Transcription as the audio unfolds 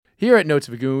Here at Notes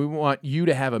of a Goon, we want you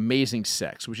to have amazing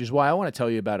sex, which is why I want to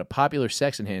tell you about a popular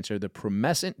sex enhancer, the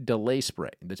Promescent Delay Spray,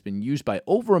 that's been used by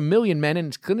over 1 million men and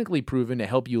is clinically proven to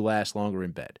help you last longer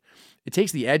in bed. It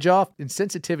takes the edge off and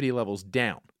sensitivity levels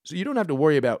down, so you don't have to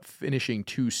worry about finishing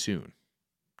too soon.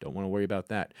 Don't want to worry about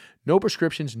that. No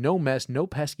prescriptions, no mess, no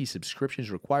pesky subscriptions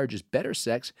required, just better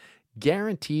sex,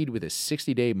 guaranteed with a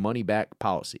 60-day money-back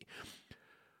policy.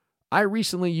 I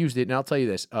recently used it, and I'll tell you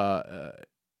this,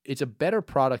 it's a better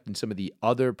product than some of the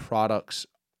other products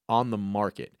on the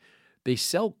market. They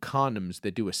sell condoms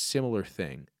that do a similar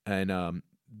thing, and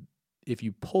if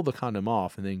you pull the condom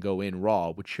off and then go in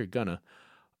raw, which you're gonna,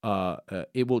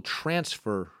 it will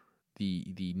transfer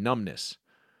the numbness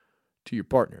to your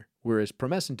partner, whereas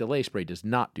Promescent Delay Spray does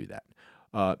not do that.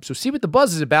 So see what the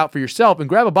buzz is about for yourself and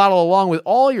grab a bottle along with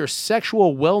all your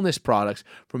sexual wellness products,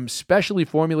 from specially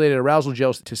formulated arousal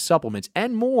gels to supplements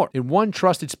and more, in one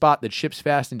trusted spot that ships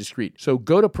fast and discreet. So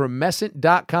go to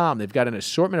Promescent.com. They've got an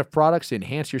assortment of products to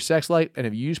enhance your sex life, and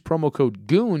if you use promo code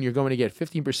GOON, you're going to get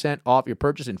 15% off your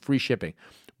purchase and free shipping.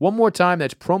 One more time,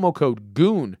 that's promo code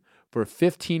GOON for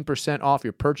 15% off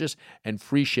your purchase and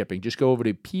free shipping. Just go over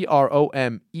to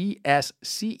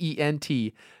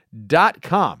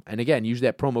PROMESCENT.com. And again, use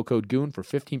that promo code GOON for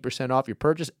 15% off your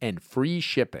purchase and free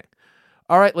shipping.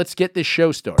 All right, let's get this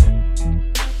show started.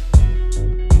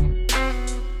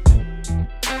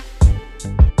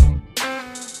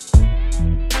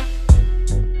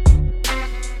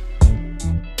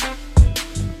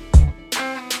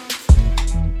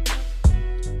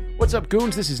 What's up,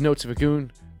 goons? This is Notes of a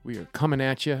Goon. We are coming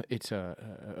at you. It's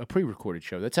a pre-recorded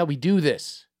show. That's how we do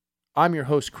this. I'm your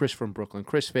host, Chris from Brooklyn,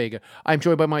 Chris Vega. I'm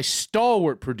joined by my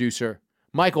stalwart producer,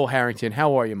 Michael Harrington.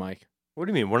 How are you, Mike? What do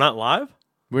you mean? We're not live?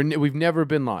 We've never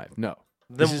been live. No.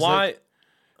 Then why?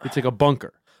 It's like a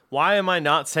bunker. Why am I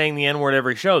not saying the N-word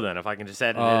every show then? If I can just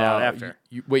edit it out after.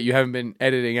 Wait, you haven't been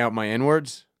editing out my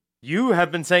N-words? You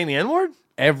have been saying the N-word?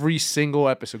 Every single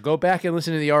episode. Go back and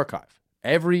listen to the archive.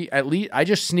 At least I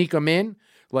just sneak them in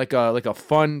like a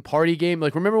fun party game.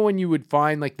 Like, remember when you would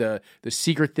find like the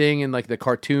secret thing in like the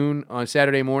cartoon on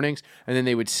Saturday mornings, and then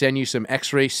they would send you some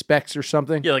X-ray specs or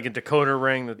something? Yeah, like a decoder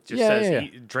ring that just says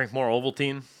drink more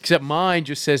Ovaltine. Except mine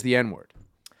just says the N-word.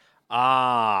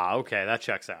 Ah, okay, that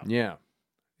checks out. Yeah,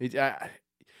 if I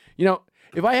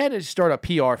had to start a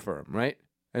PR firm, right,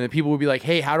 and then people would be like,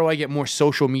 "Hey, how do I get more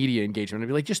social media engagement?" I'd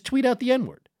be like, "Just tweet out the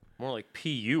N-word." More like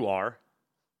PUR.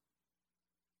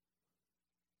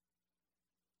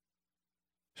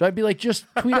 So I'd be like, just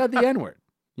tweet out the N-word.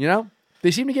 You know?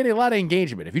 They seem to get a lot of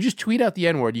engagement. If you just tweet out the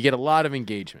N-word, you get a lot of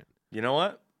engagement. You know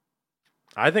what?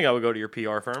 I think I would go to your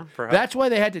PR firm for help. That's why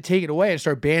they had to take it away and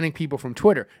start banning people from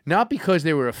Twitter. Not because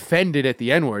they were offended at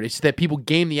the N-word. It's that people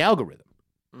game the algorithm.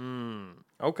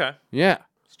 Okay. Yeah.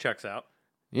 This checks out.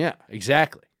 Yeah,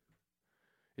 exactly.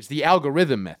 It's the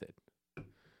algorithm method.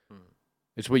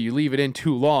 It's where you leave it in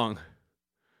too long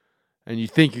and you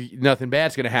think nothing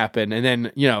bad's going to happen, and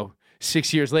then,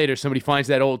 6 years later, somebody finds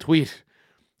that old tweet,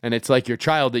 and it's like your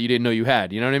child that you didn't know you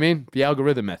had. You know what I mean? The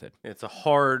algorithm method. It's a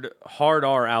hard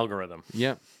R algorithm.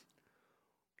 Yeah.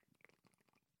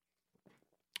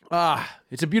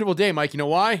 It's a beautiful day, Mike. You know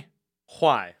why?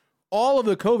 Why? All of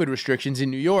the COVID restrictions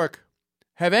in New York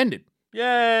have ended.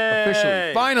 Yay!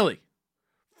 Officially.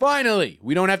 Finally.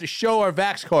 We don't have to show our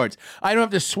Vax cards. I don't have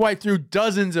to swipe through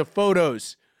dozens of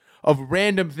photos of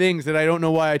random things that I don't know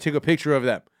why I took a picture of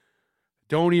them.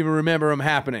 Don't even remember them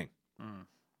happening.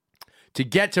 To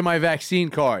get to my vaccine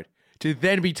card, to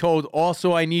then be told,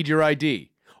 also, I need your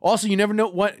ID. Also, you never know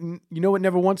what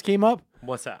never once came up?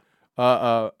 What's that?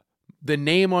 The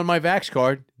name on my Vax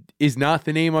card is not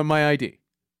the name on my ID.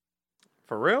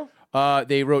 For real?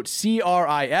 They wrote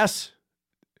CRIS,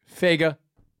 Fega,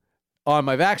 on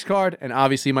my Vax card, and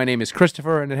obviously my name is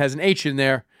Christopher, and it has an H in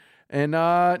there, and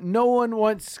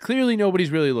clearly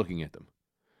nobody's really looking at them.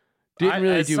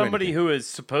 As somebody who is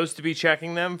supposed to be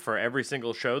checking them for every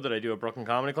single show that I do at Brooklyn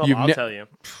Comedy Club, I'll tell you.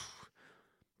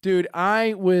 Dude,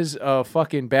 I was a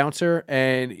fucking bouncer,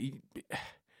 and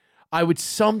I would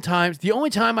sometimes, the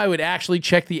only time I would actually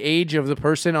check the age of the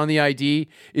person on the ID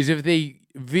is if they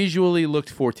visually looked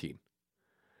 14.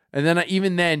 And then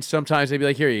even then, sometimes they'd be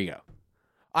like, here you go.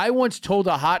 I once told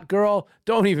a hot girl,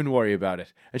 don't even worry about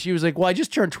it. And she was like, well, I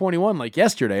just turned 21 like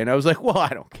yesterday. And I was like, well, I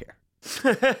don't care.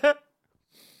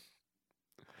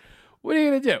 What are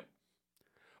you going to do?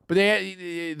 But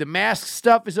the mask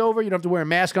stuff is over. You don't have to wear a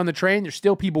mask on the train. There's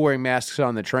still people wearing masks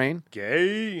on the train.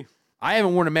 Gay. I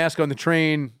haven't worn a mask on the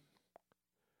train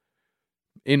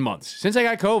in months. Since I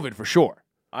got COVID, for sure.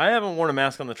 I haven't worn a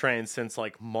mask on the train since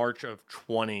like March of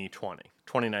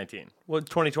 2019. What,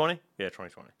 2020? Yeah,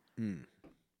 2020.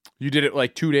 You did it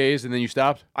like 2 days and then you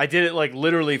stopped? I did it like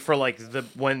literally for like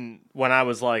when I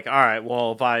was like, all right,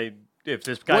 well, if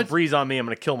this guy breathes on me, I'm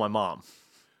going to kill my mom.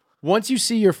 Once you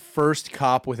see your first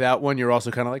cop without one, you're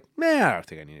also kind of like, man, I don't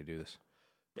think I need to do this.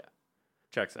 Yeah.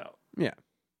 Checks out. Yeah.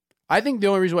 I think the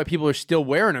only reason why people are still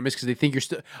wearing them is because they think you're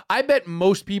still... I bet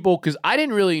most people, because I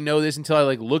didn't really know this until I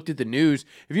like looked at the news.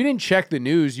 If you didn't check the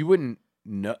news, you wouldn't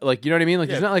know. Like, you know what I mean? Like,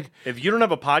 It's not like... If you don't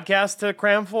have a podcast to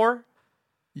cram for...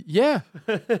 Yeah.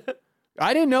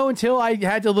 I didn't know until I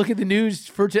had to look at the news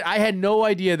I had no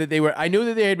idea that they were... I knew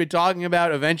that they had been talking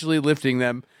about eventually lifting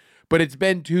them, but it's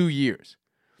been 2 years.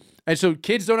 And so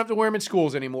kids don't have to wear them in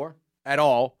schools anymore at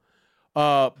all.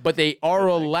 But they are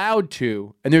allowed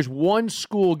to, and there's one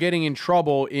school getting in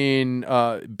trouble in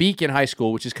Beacon High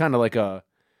School, which is kind of like a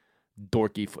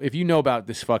dorky. If you know about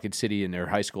this fucking city and their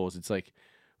high schools, it's like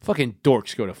fucking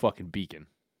dorks go to fucking Beacon.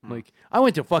 Like, I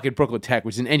went to fucking Brooklyn Tech,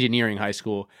 which is an engineering high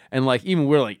school, and like even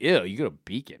we're like, ew, you go to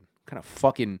Beacon? What kind of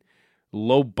fucking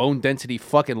low bone density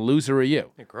fucking loser are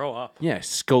you? Yeah, grow up. Yeah,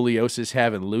 scoliosis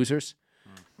having losers.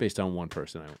 Based on one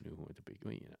person I knew who went to Beacon.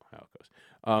 Well, you know how it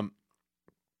goes.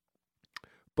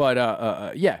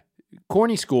 But yeah,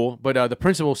 corny school. But the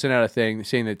principal sent out a thing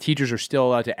saying that teachers are still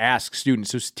allowed to ask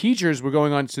students. So teachers were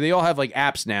going on. So they all have like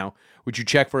apps now, which you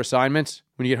check for assignments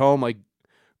when you get home, like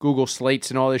Google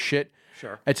Slates and all this shit.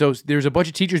 Sure. And so there's a bunch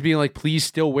of teachers being like, please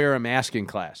still wear a mask in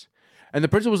class. And the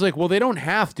principal was like, well, they don't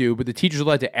have to, but the teachers are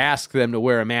allowed to ask them to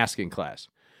wear a mask in class.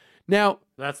 Now,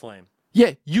 that's lame.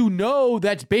 Yeah, you know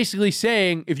that's basically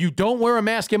saying, if you don't wear a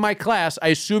mask in my class, I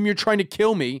assume you're trying to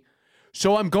kill me,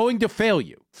 so I'm going to fail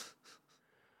you.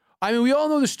 I mean, we all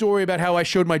know the story about how I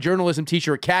showed my journalism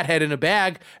teacher a cat head in a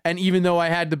bag, and even though I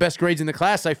had the best grades in the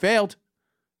class, I failed.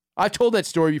 I've told that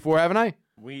story before, haven't I?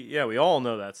 We all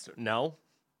know that story. No?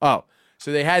 Oh,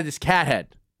 so they had this cat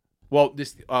head. Well,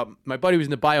 my buddy was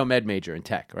in the biomed major in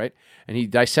tech, right? And he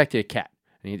dissected a cat,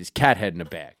 and he had this cat head in a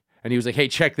bag. And he was like, hey,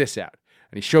 check this out.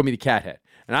 And he showed me the cat head.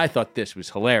 And I thought this was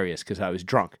hilarious because I was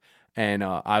drunk. And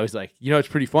I was like, it's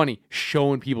pretty funny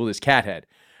showing people this cat head.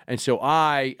 And so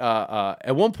I,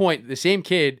 at one point, the same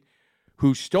kid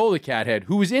who stole the cat head,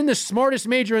 who was in the smartest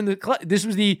major in the class,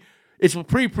 it's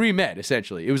pre-med,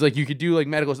 essentially. It was like you could do like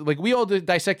medical, like we all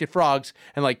dissected frogs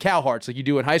and like cow hearts like you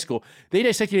do in high school. They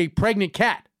dissected a pregnant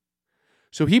cat.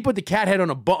 So he put the cat head on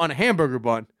a hamburger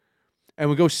bun. And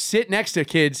would go sit next to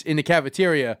kids in the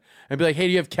cafeteria and be like, hey,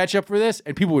 do you have ketchup for this?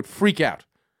 And people would freak out.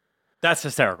 That's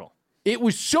hysterical. It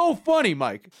was so funny,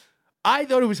 Mike. I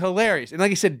thought it was hilarious. And like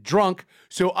I said, drunk.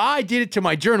 So I did it to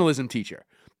my journalism teacher.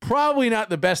 Probably not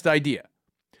the best idea.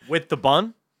 With the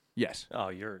bun? Yes.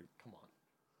 Oh, come on.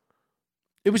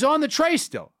 It was on the tray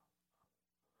still.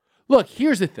 Look,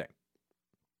 here's the thing.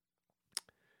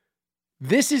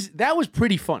 That was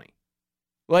pretty funny.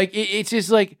 Like, it's just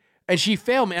like... And she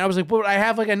failed me. And I was like, but I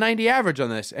have like a 90 average on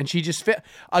this. And she just failed.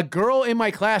 A girl in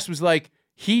my class was like,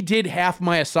 he did half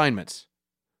my assignments.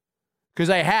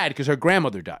 Because her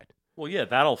grandmother died. Well, yeah,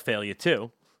 that'll fail you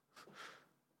too.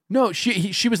 No,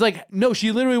 she was like, no,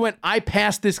 she literally went, I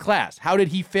passed this class. How did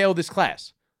he fail this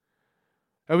class?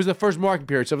 That was the first marking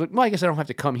period. So I was like, well, I guess I don't have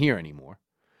to come here anymore.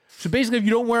 So basically, if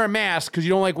you don't wear a mask because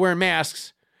you don't like wearing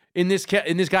masks in this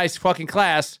guy's fucking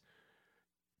class,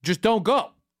 just don't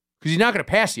go. Because he's not going to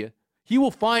pass you. They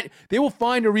will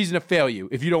find a reason to fail you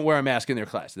if you don't wear a mask in their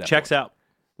class. Checks out.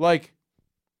 Like,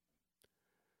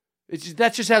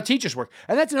 that's just how teachers work.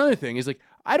 And that's another thing is like,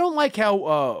 I don't like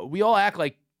how we all act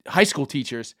like high school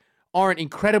teachers aren't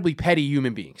incredibly petty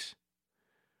human beings.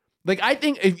 Like, I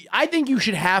think you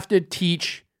should have to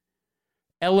teach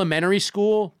elementary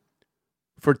school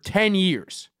for 10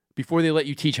 years before they let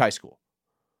you teach high school.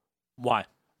 Why?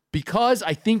 Because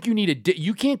I think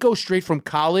you can't go straight from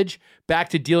college back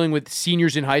to dealing with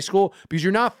seniors in high school because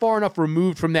you're not far enough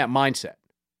removed from that mindset.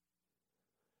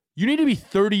 You need to be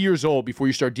 30 years old before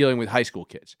you start dealing with high school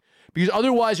kids. Because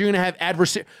otherwise you're going to have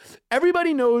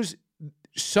everybody knows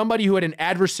somebody who had an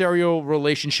adversarial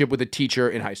relationship with a teacher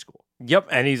in high school. Yep,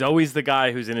 and he's always the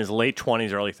guy who's in his late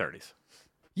 20s, early 30s.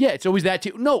 Yeah, it's always that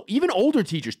too. No, even older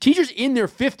teachers in their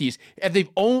 50s, if they've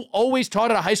always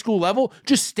taught at a high school level,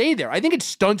 just stay there. I think it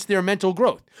stunts their mental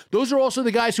growth. Those are also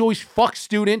the guys who always fuck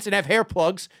students and have hair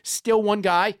plugs. Still one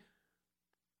guy.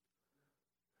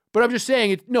 But I'm just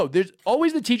saying, there's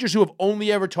always the teachers who have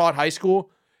only ever taught high school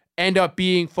end up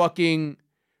being fucking...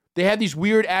 They have these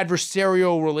weird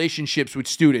adversarial relationships with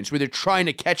students where they're trying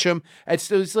to catch them. And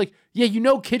so it's like, yeah,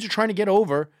 kids are trying to get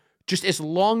over... Just as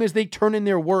long as they turn in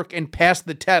their work and pass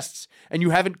the tests and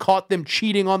you haven't caught them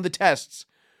cheating on the tests,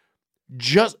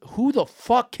 just who the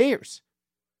fuck cares?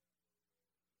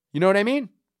 You know what I mean?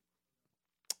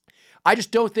 I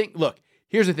just don't think, look,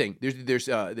 Here's the thing. There's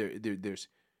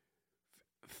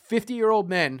 50-year-old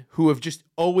men who have just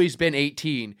always been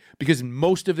 18 because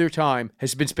most of their time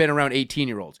has been spent around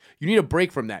 18-year-olds. You need a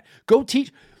break from that. Go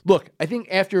teach. Look, I think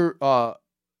after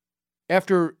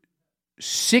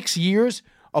 6 years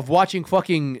of watching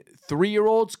fucking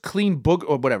 3-year-olds clean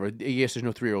or whatever. Yes, there's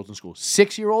no 3-year-olds in school.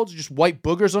 6-year-olds just white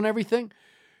boogers on everything.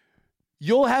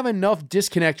 You'll have enough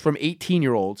disconnect from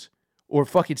 18-year-olds or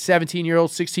fucking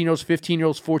 17-year-olds, 16-year-olds,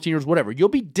 15-year-olds, 14-year-olds, whatever. You'll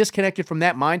be disconnected from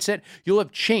that mindset. You'll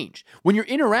have changed. When you're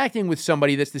interacting with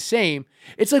somebody that's the same,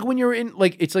 it's like when you're in,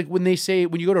 like, it's like when they say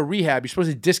when you go to rehab, you're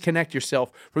supposed to disconnect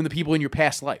yourself from the people in your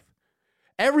past life.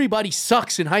 Everybody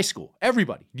sucks in high school.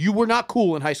 Everybody. You were not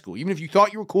cool in high school. Even if you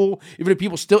thought you were cool, even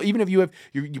if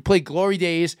you play Glory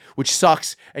Days, which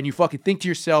sucks, and you fucking think to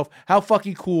yourself how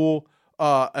fucking cool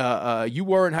you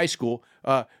were in high school,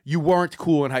 you weren't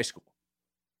cool in high school.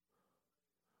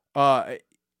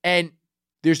 And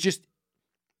there's just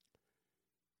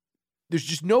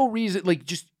no reason, like,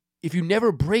 just if you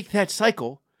never break that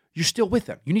cycle, you're still with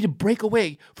them. You need to break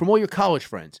away from all your college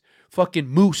friends, fucking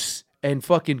Moose and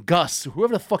fucking Gus,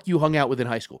 whoever the fuck you hung out with in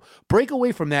high school. Break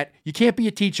away from that. You can't be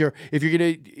a teacher if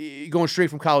you're going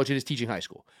straight from college and is teaching high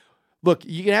school. Look,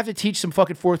 you're going to have to teach some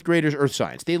fucking 4th graders earth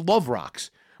science. They love rocks.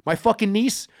 My fucking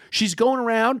niece, she's going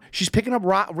around, she's picking up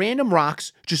random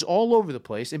rocks just all over the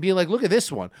place and being like, look at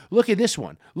this one, look at this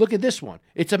one, look at this one.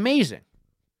 It's amazing.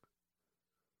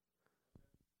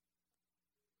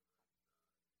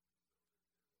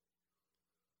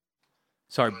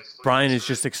 Sorry, Brian is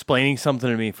just explaining something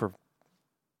to me for way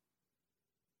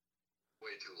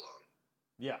too long.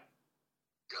 Yeah. Got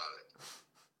it.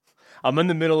 I'm in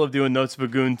the middle of doing Notes of a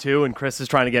Goon 2, and Chris is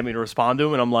trying to get me to respond to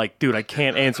him, and I'm like, dude, I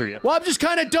can't answer you. Well, I'm just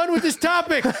kind of done with this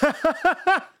topic. All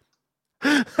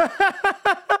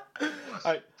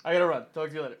right, I gotta run. Talk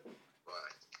to you later. Bye.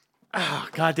 Oh,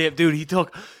 goddamn, dude,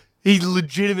 he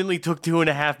legitimately took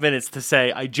 2.5 minutes to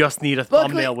say, I just need a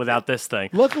thumbnail without this thing.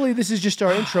 Luckily, this is just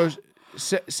our intro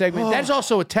segment. That's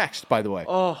also a text, by the way.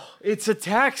 Oh, it's a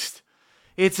text.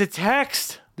 It's a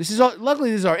text.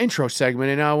 Luckily, this is our intro segment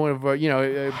and not one of our,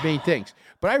 main things.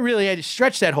 But I really had to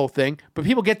stretch that whole thing. But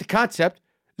people get the concept.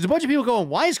 There's a bunch of people going,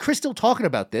 why is Chris still talking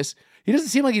about this? He doesn't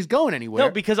seem like he's going anywhere.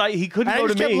 No, because he couldn't go to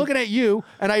me. I just kept looking at you,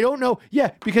 and I don't know.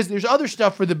 Yeah, because there's other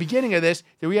stuff for the beginning of this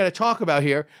that we got to talk about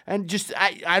here. And just,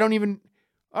 I don't even.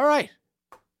 All right.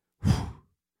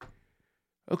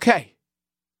 Okay.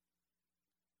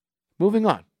 Moving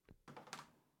on.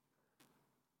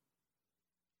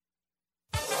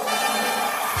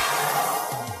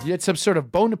 You had some sort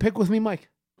of bone to pick with me, Mike?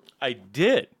 I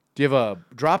did. Do you have a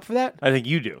drop for that? I think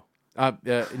you do.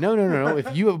 No.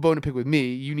 If you have a bone to pick with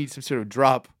me, you need some sort of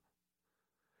drop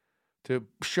to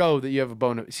show that you have a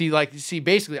bone to... See,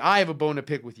 basically, I have a bone to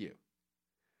pick with you.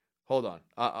 Hold on.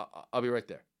 I'll be right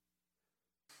there.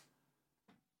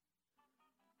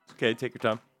 Okay, take your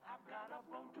time.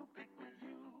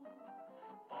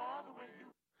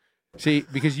 See,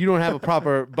 because you don't have a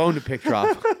proper bone to pick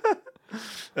drop.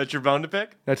 That's your bone to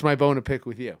pick? That's my bone to pick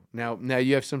with you. Now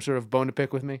you have some sort of bone to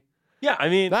pick with me? Yeah, I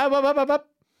mean...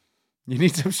 You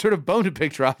need some sort of bone to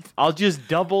pick drop. I'll just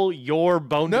double your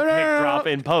bone to pick drop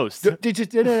in post. No.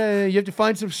 You have to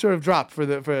find some sort of drop for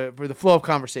the flow of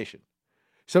conversation.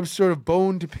 Some sort of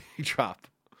bone to pick drop.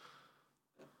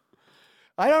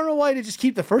 I don't know why to just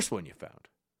keep the first one you found.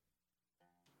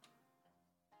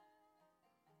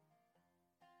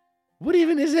 What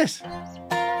even is this?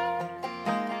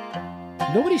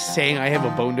 Nobody's saying I have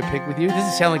a bone to pick with you.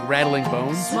 Does it sound like rattling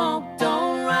bones? Smoke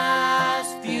don't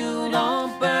rise, fuel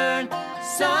don't burn,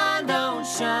 sun don't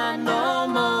shine no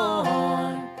more.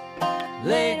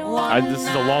 This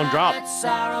is a long drop.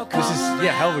 This is,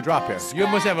 hell of a drop here. You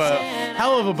must have a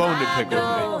hell of a bone to pick with me.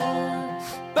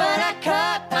 But I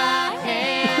cut my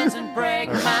hands and break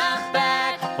my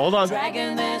back. Hold on.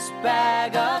 Dragging this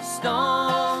bag of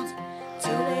stones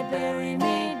till they bury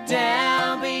me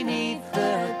down beneath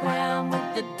the ground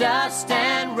with the dust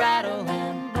and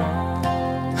rattling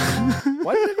bones.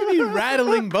 Why did it be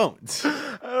rattling bones?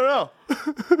 I don't know.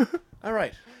 All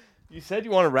right. You said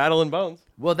you wanted rattling bones.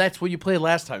 Well, that's what you played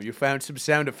last time. You found some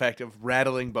sound effect of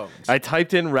rattling bones. I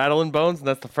typed in rattling bones, and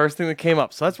that's the first thing that came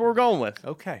up. So that's what we're going with.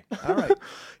 Okay. All right.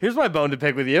 Here's my bone to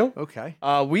pick with you. Okay.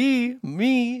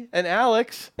 Me and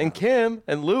Alex and Kim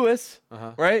and Lewis,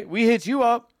 right? We hit you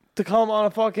up to come on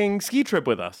a fucking ski trip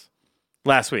with us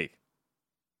last week.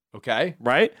 Okay.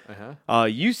 Right?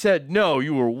 You said no,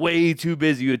 you were way too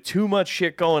busy. You had too much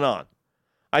shit going on.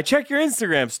 I checked your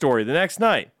Instagram story the next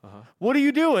night. What are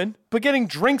you doing but getting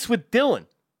drinks with Dylan?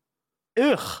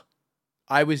 Ugh.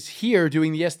 I was here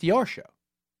doing the SDR show.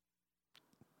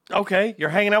 Okay, you're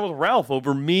hanging out with Ralph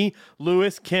over me,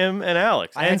 Lewis, Kim, and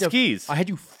Alex, and Skis. I had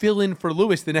to fill in for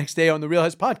Lewis the next day on the Real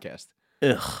House podcast.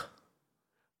 Ugh.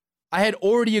 I had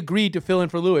already agreed to fill in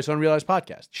for Lewis on Real House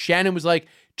podcast. Shannon was like,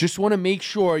 just want to make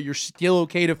sure you're still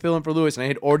okay to fill in for Lewis. And I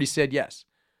had already said yes.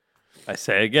 I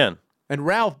say again. And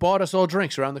Ralph bought us all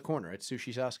drinks around the corner at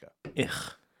Sushi Saska.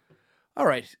 Ugh. All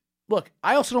right. Look,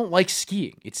 I also don't like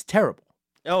skiing. It's terrible.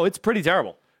 Oh, it's pretty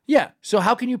terrible. Yeah. So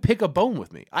how can you pick a bone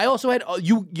with me? I also had,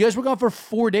 you guys were gone for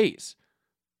 4 days.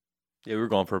 Yeah, we were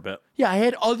going for a bit. Yeah, I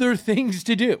had other things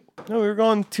to do. No, we were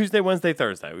going Tuesday, Wednesday,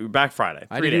 Thursday. We were back Friday.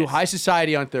 I had to do High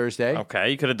Society on Thursday. Okay,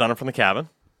 you could have done it from the cabin.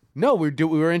 No, we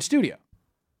were in studio.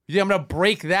 You think I'm going to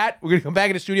break that? We're going to come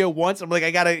back in the studio once. I'm like, I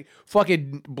got to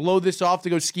fucking blow this off to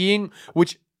go skiing,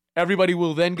 which everybody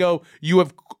will then go, you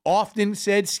have often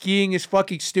said skiing is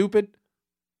fucking stupid.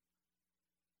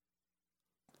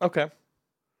 Okay.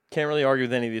 Can't really argue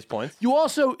with any of these points. You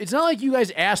also, it's not like you guys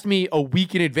asked me a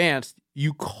week in advance.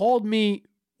 You called me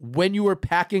when you were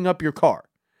packing up your car.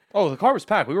 Oh, the car was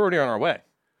packed. We were already on our way.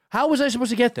 How was I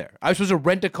supposed to get there? I was supposed to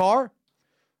rent a car?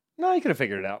 No, you could have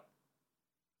figured it out.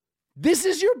 This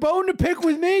is your bone to pick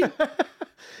with me?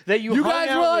 That you You hung guys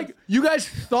out were with- like, you guys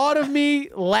thought of me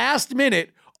last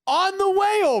minute on the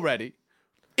way already.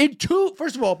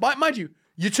 First of all, mind you,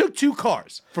 you took 2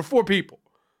 cars for 4 people.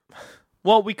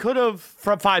 Well, we could have,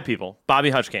 from 5 people.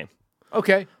 Bobby Hutch came.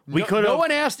 Okay. We No could've-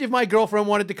 one asked if my girlfriend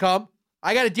wanted to come.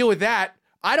 I got to deal with that.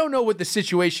 I don't know what the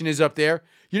situation is up there.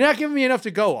 You're not giving me enough to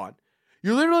go on.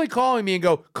 You're literally calling me and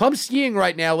go, come skiing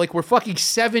right now like we're fucking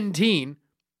 17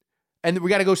 and we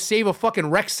got to go save a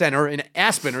fucking rec center in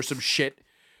Aspen or some shit.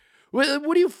 What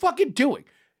are you fucking doing?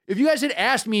 If you guys had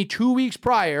asked me 2 weeks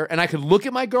prior and I could look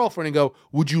at my girlfriend and go,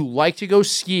 would you like to go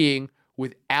skiing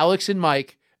with Alex and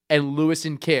Mike and Lewis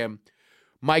and Kim?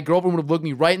 My girlfriend would have looked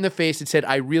me right in the face and said,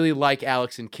 I really like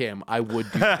Alex and Kim. I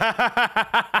would do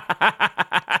that.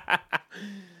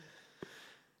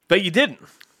 But you didn't.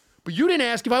 But you didn't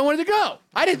ask if I wanted to go.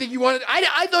 I didn't think you wanted.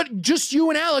 I thought just you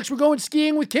and Alex were going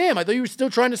skiing with Kim. I thought you were still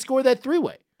trying to score that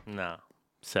 3-way. No.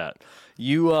 Sad.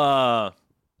 You,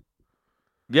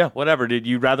 yeah, whatever, dude.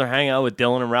 You'd rather hang out with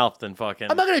Dylan and Ralph than fucking...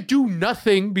 I'm not going to do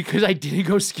nothing because I didn't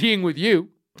go skiing with you.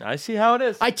 I see how it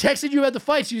is. I texted you about the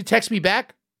fights. You text me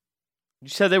back. You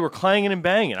said they were clanging and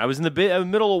banging. I was in the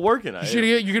middle of working. You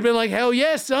could have been like, hell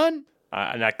yeah, son.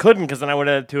 And I couldn't because then I would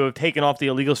have to have taken off the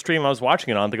illegal stream I was watching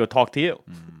it on to go talk to you.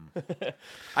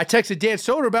 I texted Dan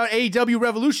Soder about AEW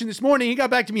Revolution this morning. He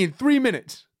got back to me in 3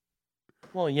 minutes.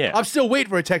 Well, yeah. I'm still waiting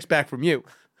for a text back from you.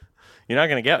 You're not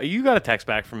going to get... You got a text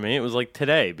back from me. It was like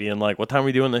today, being like, what time are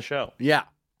we doing this show? Yeah.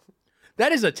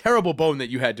 That is a terrible bone that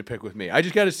you had to pick with me. I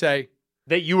just got to say.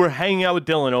 That you were hanging out with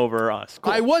Dylan over us.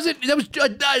 Cool. I wasn't. That was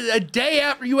a day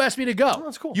after you asked me to go. Oh,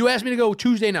 that's cool. You asked me to go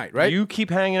Tuesday night, right? You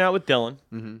keep hanging out with Dylan.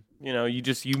 Mm-hmm. You know,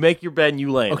 you make your bed and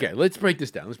you lay in it. Okay, let's break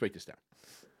this down.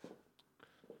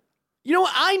 You know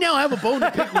what? I now have a bone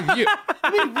to pick with you.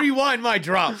 Let me rewind my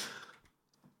drop.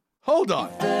 Hold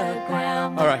on.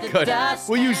 All right, good.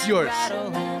 We'll use yours.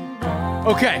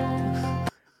 Okay.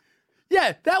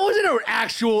 Yeah, that wasn't an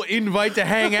actual invite to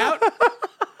hang out.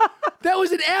 That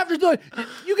was an afterthought.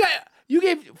 You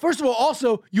gave, first of all,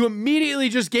 also, you immediately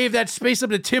just gave that space up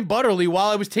to Tim Butterly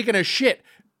while I was taking a shit.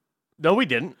 No, we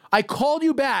didn't. I called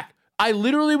you back. I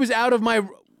literally was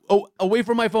away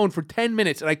from my phone for 10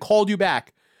 minutes, and I called you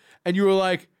back. And you were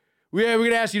like, we're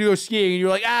going to ask you to go skiing. And you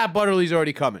were like, Butterly's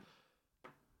already coming.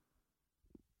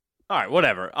 All right,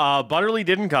 whatever. Butterly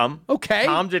didn't come. Okay.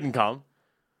 Tom didn't come.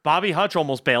 Bobby Hutch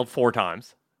almost bailed 4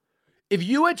 times. If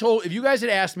you guys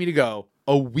had asked me to go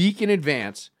a week in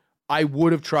advance, I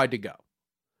would have tried to go.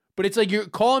 But it's like you're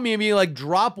calling me and being like,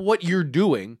 drop what you're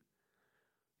doing.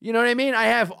 You know what I mean? I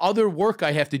have other work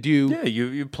I have to do. Yeah,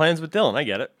 you have plans with Dylan. I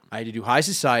get it. I had to do High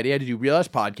Society. I had to do Real House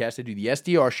Podcast. I had to do the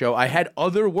SDR show. I had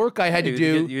other work I had to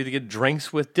do. You had to get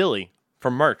drinks with Dilly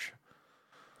from merch.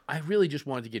 I really just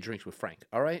wanted to get drinks with Frank.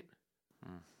 All right?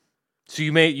 So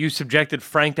you subjected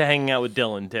Frank to hanging out with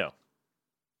Dylan too.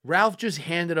 Ralph just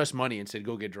handed us money and said,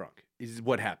 go get drunk. This is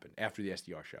what happened after the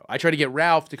SDR show. I tried to get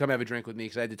Ralph to come have a drink with me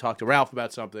because I had to talk to Ralph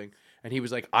about something. And he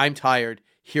was like, I'm tired.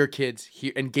 Here, kids.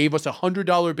 Here, and gave us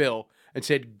 $100 bill and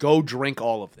said, go drink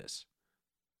all of this.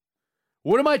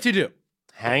 What am I to do?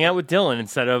 Hang out with Dylan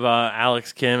instead of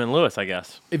Alex, Kim, and Lewis, I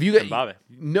guess. If you And Bobby.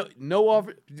 No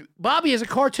offer. Bobby has a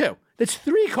car too. That's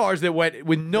 3 cars that went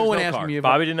with no one asking car. me.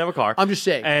 Bobby didn't have a car. I'm just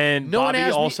saying. And no one Bobby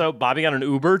asked me. Bobby got an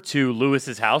Uber to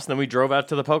Lewis's house, and then we drove out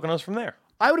to the Poconos from there.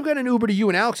 I would have gotten an Uber to you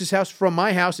and Alex's house from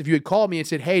my house if you had called me and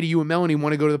said, hey, do you and Melanie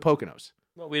want to go to the Poconos?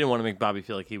 Well, we didn't want to make Bobby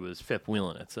feel like he was fifth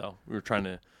wheeling it, so we were trying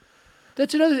to...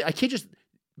 That's another thing. I can't just...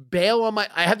 bail on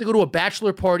I have to go to a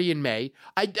bachelor party in May.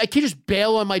 I can't just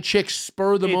bail on my chick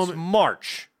spur of the It's moment.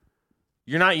 March.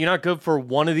 You're not good for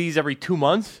one of these every 2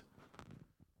 months?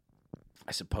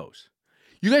 I suppose.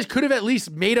 You guys could have at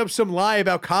least made up some lie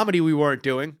about comedy we weren't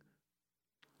doing.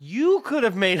 You could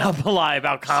have made up a lie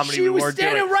about comedy She we was weren't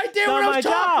standing doing. right there It's when not I was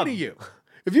my talking job.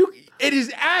 to you. It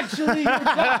is actually your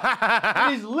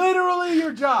job. It is literally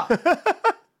your job.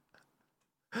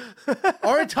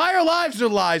 Our entire lives are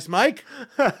lies, Mike.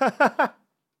 I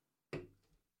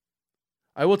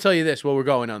will tell you this while we're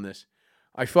going on this.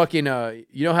 I fucking,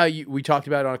 you know how we talked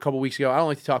about it on a couple weeks ago? I don't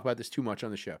like to talk about this too much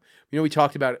on the show. You know, we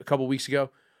talked about it a couple weeks ago,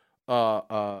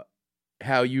 how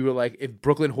you were like, if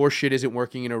Brooklyn horse shit isn't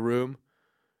working in a room,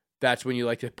 that's when you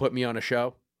like to put me on a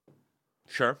show.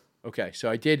 Sure. Okay, so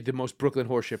I did the most Brooklyn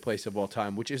horseshit place of all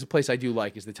time, which is a place I do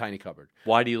like, is the Tiny Cupboard.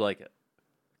 Why do you like it?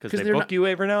 Because they they're book you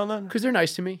every now and then? Because they're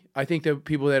nice to me. I think the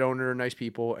people that own it are nice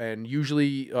people, and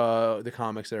usually the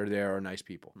comics that are there are nice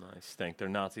people. I think they're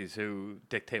Nazis who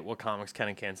dictate what comics can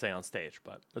and can't say on stage,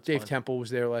 but that's Dave fine. Temple was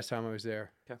there last time I was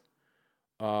there. Okay.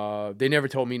 They never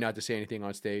told me not to say anything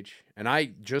on stage, and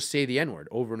I just say the N-word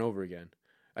over and over again.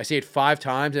 I say it 5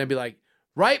 times, and I'd be like,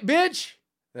 right, bitch?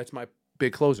 That's my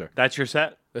big closer. That's your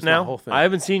set That's now? my whole thing. I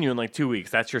haven't seen you in like 2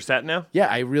 weeks. That's your set now? Yeah,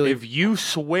 I really... If you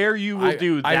swear you will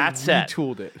do that set,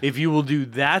 retooled it. if you will do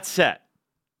that set,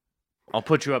 I'll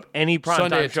put you up any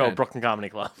Sunday primetime at show 10. at Brooklyn Comedy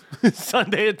Club.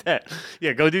 Sunday at 10.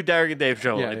 Yeah, go do Derek and Dave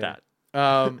show Yeah, like yeah.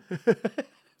 that.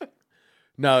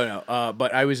 No.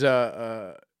 But I was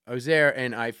there,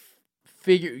 and I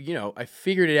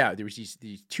figured it out. There was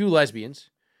these 2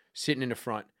 lesbians sitting in the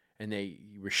front, and they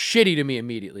were shitty to me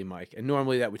immediately, Mike. And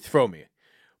normally that would throw me,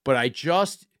 but I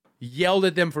just yelled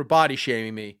at them for body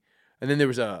shaming me, and then there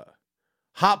was a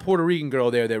hot Puerto Rican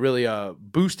girl there that really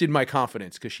boosted my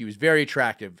confidence because she was very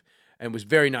attractive and was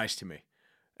very nice to me.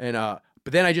 And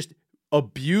but then I just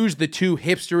abused the 2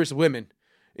 hipsterous women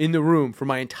in the room for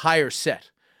my entire set.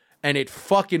 And it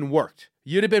fucking worked.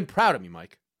 You'd have been proud of me,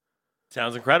 Mike.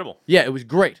 Sounds incredible. Yeah, it was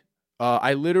great.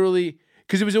 I literally,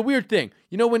 because it was a weird thing.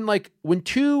 You know, when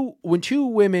two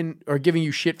women are giving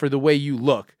you shit for the way you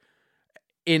look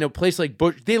in a place like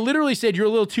Bush, they literally said you're a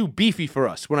little too beefy for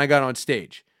us when I got on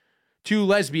stage. 2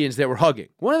 lesbians that were hugging.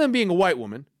 One of them being a white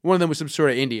woman. One of them was some sort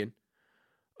of Indian.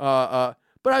 But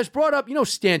I was brought up, you know,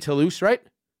 Stan Toulouse, right?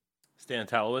 Stan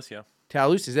Talouis, yeah.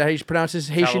 Toulouse, is that how you pronounce his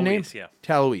Haitian name? Talouis, yeah.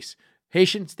 Toulouse.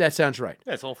 Haitian, that sounds right.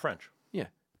 Yeah, it's all French. Yeah.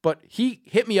 But he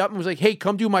hit me up and was like, hey,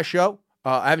 come do my show.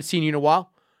 I haven't seen you in a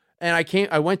while. And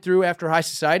I went through after High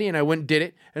Society and I went and did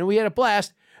it. And we had a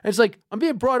blast. And it's like, I'm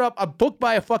being brought up, I'm booked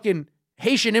by a fucking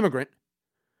Haitian immigrant.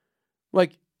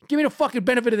 Like, give me the fucking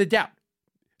benefit of the doubt.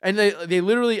 And they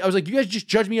literally, I was like, you guys just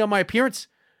judge me on my appearance?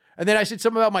 And then I said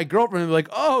something about my girlfriend. And they're like,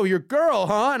 oh, your girl,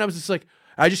 huh? And I was just like,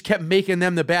 I just kept making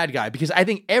them the bad guy because I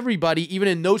think everybody, even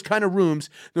in those kind of rooms,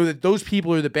 know that those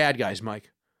people are the bad guys,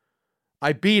 Mike.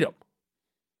 I beat them.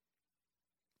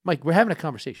 Mike, we're having a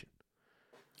conversation.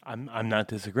 I'm not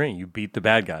disagreeing. You beat the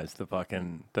bad guys. The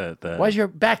fucking the. Why is your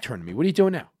back turned to me? What are you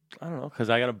doing now? I don't know, because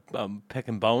I got to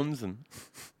picking bones and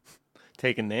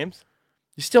taking names.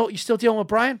 You still dealing with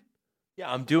Brian?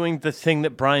 Yeah, I'm doing the thing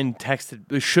that Brian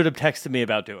should have texted me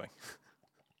about doing.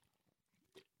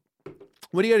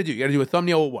 What do you got to do? You got to do a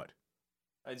thumbnail or what?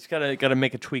 I just gotta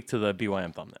make a tweak to the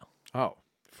BYM thumbnail. Oh,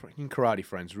 freaking karate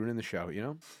friends ruining the show, you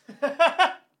know?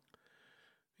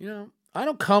 You know, I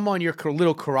don't come on your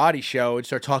little karate show and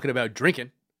start talking about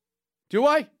drinking. Do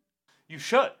I? You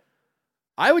should.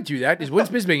 I would do that. Is When's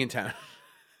Bisbing in town?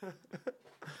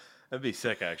 That'd be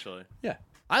sick, actually. Yeah.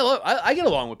 I get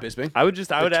along with Bisbing. I would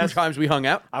ask 2 times we hung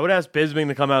out. I would ask Bisbing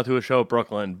to come out to a show at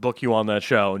Brooklyn, book you on that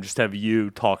show, and just have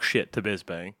you talk shit to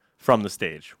Bisbing from the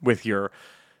stage with your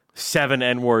 7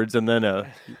 N-words and then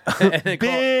a And they call-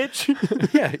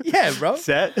 bitch yeah, bro.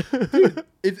 set.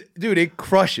 Dude, it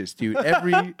crushes, dude,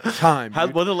 every time. How-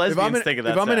 dude. what do lesbians If I'm in- think of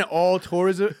that If I'm in set? an all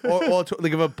tourism,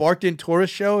 like if a barked in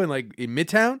tourist show in like in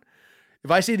Midtown, if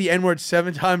I say the N word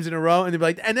 7 times in a row, and they're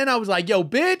like, and then I was like, yo,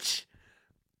 bitch,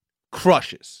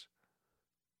 crushes.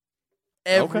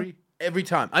 Every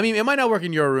time. I mean, it might not work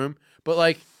in your room, but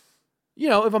like, you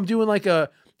know, if I'm doing like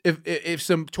if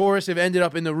some tourists have ended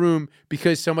up in the room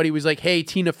because somebody was like, hey,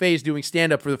 Tina Fey's doing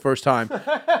stand up for the first time,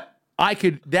 I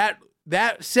could that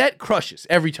set crushes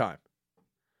every time.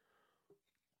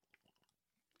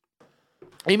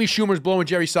 Amy Schumer's blowing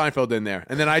Jerry Seinfeld in there,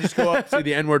 and then I just go up and say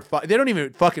the N-word. They don't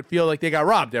even fucking feel like they got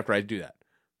robbed after I do that.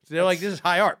 So they're like, this is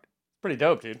high art. Pretty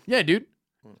dope, dude. Yeah, dude.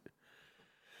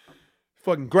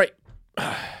 Fucking great.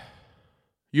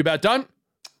 You about done?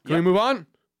 Can we move on?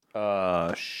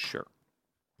 Sure.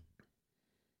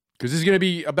 Because this is going to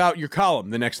be about your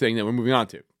column, the next thing that we're moving on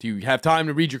to. Do you have time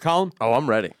to read your column? Oh, I'm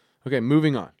ready. Okay,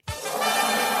 moving on.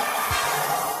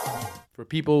 For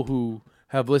people who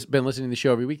have been listening to the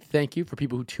show every week, thank you. For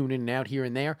people who tune in and out here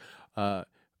and there, I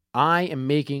am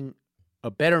making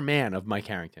a better man of Mike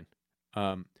Harrington.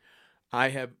 I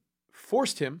have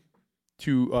forced him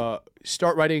to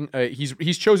start writing.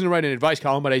 He's chosen to write an advice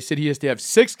column, but I said he has to have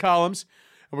 6 columns,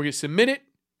 and we're going to submit it,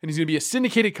 and he's going to be a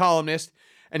syndicated columnist,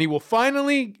 and he will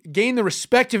finally gain the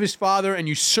respect of his father and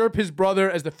usurp his brother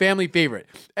as the family favorite.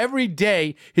 Every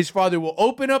day, his father will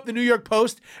open up the New York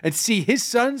Post and see his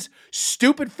son's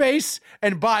stupid face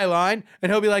and byline, and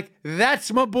he'll be like,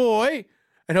 "That's my boy."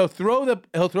 And he'll throw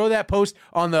that post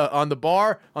on the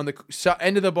bar, on the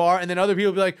end of the bar, and then other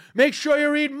people will be like, "Make sure you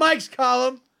read Mike's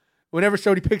column." Whenever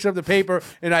somebody picks up the paper,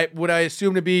 and what I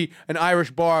assume to be an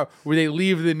Irish bar where they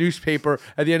leave the newspaper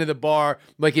at the end of the bar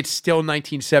like it's still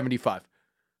 1975.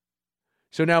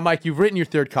 So now, Mike, you've written your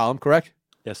 3rd column, correct?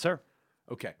 Yes, sir.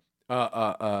 Okay.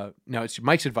 Now it's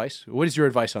Mike's advice. What is your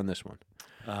advice on this one?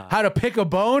 How to pick a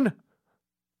bone?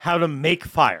 How to make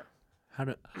fire.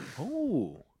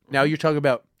 Now you're talking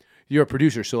about, you're a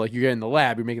producer, so like you're in the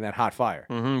lab, you're making that hot fire.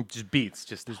 Just beats.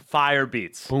 Just fire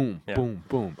beats. Boom, Yeah. boom,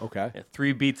 boom. Okay. Yeah,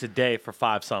 3 beats a day for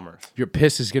 5 summers. Your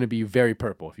piss is going to be very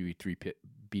purple if you eat 3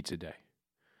 beats a day.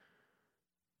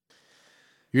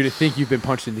 You're going to think you've been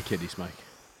punched in the kidneys, Mike.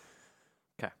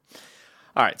 Okay.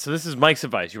 All right, so this is Mike's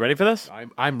advice. You ready for this?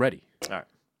 I'm ready. All right.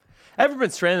 Ever been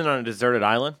stranded on a deserted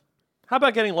island? How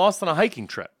about getting lost on a hiking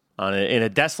trip in a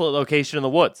desolate location in the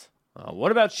woods?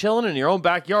 What about chilling in your own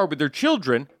backyard with your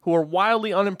children who are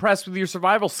wildly unimpressed with your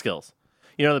survival skills?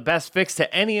 You know the best fix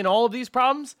to any and all of these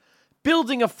problems?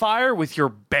 Building a fire with your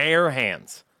bare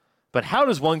hands. But how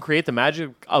does one create the magic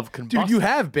of combustion? Dude, you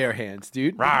have bare hands,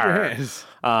 dude. Look at your hands.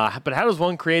 But how does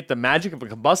one create the magic of a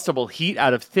combustible heat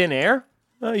out of thin air?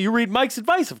 You read Mike's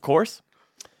advice, of course.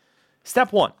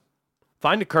 Step 1,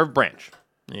 find a curved branch.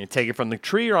 You take it from the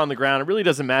tree or on the ground. It really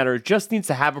doesn't matter. It just needs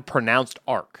to have a pronounced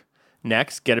arc.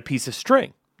 Next, get a piece of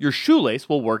string. Your shoelace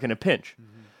will work in a pinch.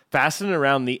 Fasten it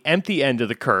around the empty end of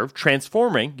the curve,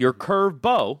 transforming your curved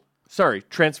branch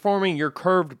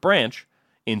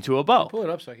into a bow. Pull it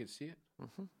up so I can see it.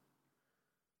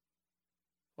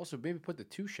 Also, maybe put the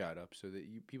 2-shot up so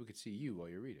that people can see you while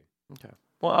you're reading. Okay.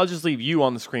 Well, I'll just leave you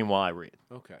on the screen while I read.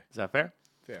 Okay. Is that fair?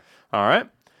 Fair. All right.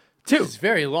 2, It's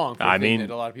very long for I a thing mean-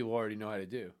 that a lot of people already know how to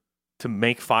do. to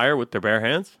make fire with their bare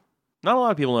hands. Not a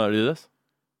lot of people know how to do this.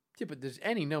 Yeah, but there's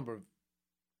any number of...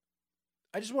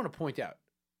 I just want to point out,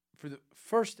 for the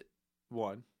first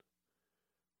one,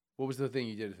 what was the thing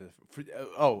you did?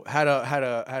 How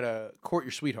to court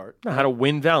your sweetheart. How to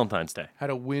win Valentine's Day. How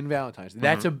to win Valentine's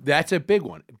Day. That's a big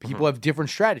one. People have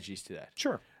different strategies to that.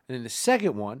 Sure. And then the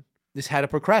second one is how to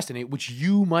procrastinate, which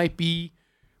you might be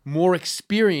more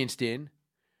experienced in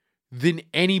than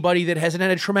anybody that hasn't had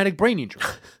a traumatic brain injury.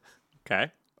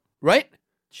 Okay. Right?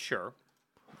 Sure.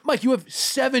 Mike, you have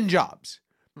 7 jobs.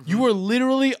 You are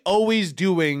literally always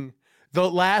doing the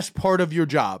last part of your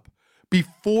job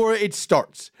before it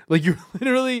starts. Like you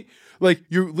literally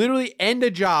end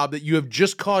a job that you have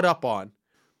just caught up on,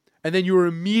 and then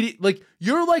you're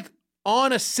you're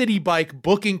on a city bike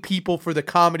booking people for the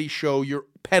comedy show you're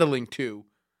pedaling to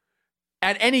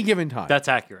at any given time. That's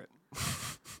accurate.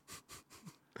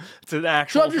 It's an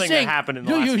actual thing that happened in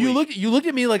the last week. You looked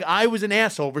at me like I was an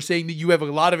asshole for saying that you have a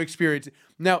lot of experience.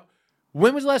 Now,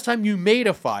 when was the last time you made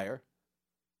a fire?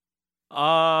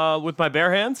 With my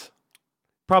bare hands?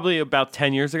 Probably about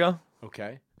 10 years ago.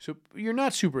 Okay. So you're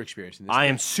not super experienced in this. I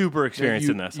am super experienced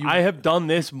in this. you- I have done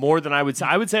this more than I would say.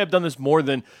 I would say I've done this more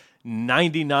than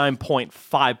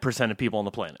 99.5% of people on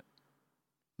the planet.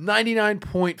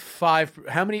 99.5.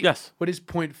 How many? Yes. What is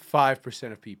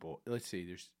 0.5% of people? Let's see.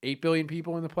 There's 8 billion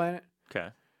people on the planet. Okay.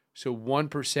 So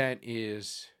 1%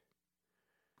 is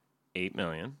 8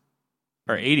 million.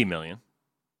 Or 80 million.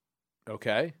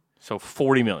 okay. So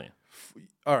 40 million.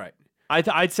 All right.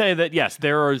 I'd say that, yes,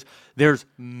 there's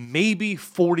maybe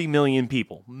 40 million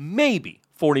people. Maybe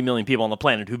 40 million people on the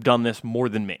planet who've done this more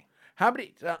than me. How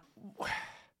many?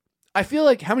 I feel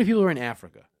like how many people are in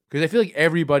Africa? Because I feel like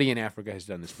everybody in Africa has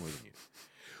done this more than you.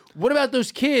 What about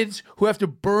those kids who have to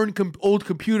burn old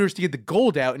computers to get the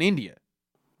gold out in India?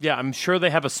 Yeah, I'm sure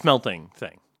they have a smelting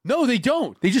thing. No, they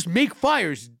don't. They just make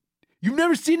fires. You've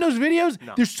never seen those videos?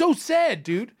 No. They're so sad,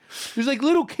 dude. There's like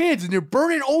little kids and they're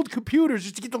burning old computers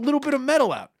just to get the little bit of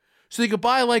metal out so they could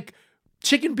buy like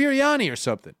chicken biryani or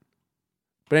something.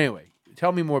 But anyway,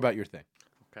 tell me more about your thing.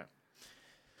 Okay.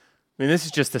 I mean, this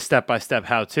is just a step-by-step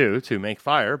how-to to make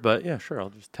fire, but yeah, sure. I'll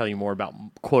just tell you more about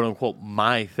quote-unquote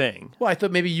my thing. Well, I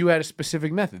thought maybe you had a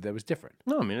specific method that was different.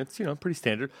 No, I mean, it's, pretty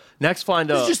standard. Next,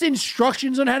 find It's a... just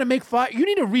instructions on how to make fire. You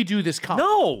need to redo this column.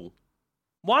 No!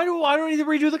 Why do I need to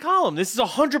redo the column? This is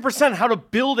 100% how to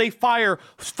build a fire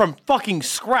from fucking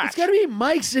scratch. It's got to be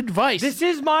Mike's advice. This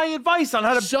is my advice on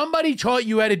how to... Somebody taught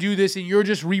you how to do this, and you're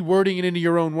just rewording it into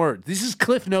your own words. This is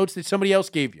Cliff Notes that somebody else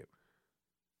gave you.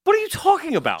 What are you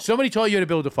talking about? Somebody taught you how to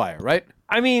build a fire, right?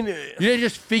 I mean... You didn't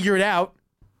just figure it out.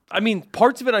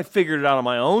 Parts of it I figured it out on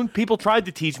my own. People tried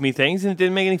to teach me things, and it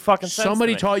didn't make any fucking sense.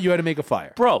 Somebody to me. taught you how to make a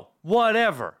fire. Bro,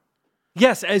 whatever.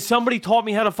 Yes, as somebody taught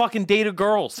me how to fucking date a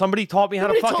girl. Somebody taught me how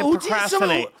to fucking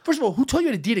procrastinate. First of all, who told you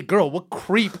how to date a girl? What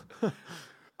creep?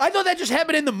 I thought that just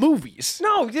happened in the movies.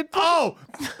 No. Oh,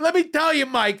 let me tell you,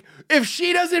 Mike. If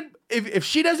she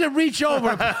doesn't reach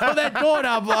over and pull that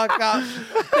doorknob lock out,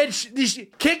 then she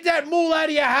kick that mule out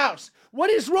of your house. What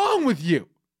is wrong with you?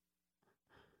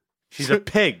 She's a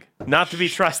pig, not to be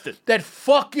trusted. That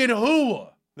fucking hooah.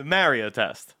 The Mario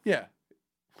test. Yeah.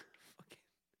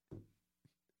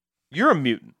 You're a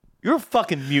mutant. You're a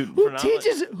fucking mutant.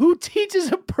 Who teaches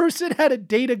a person how to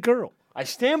date a girl? I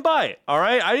stand by it, all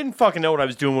right? I didn't fucking know what I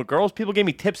was doing with girls. People gave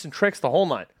me tips and tricks the whole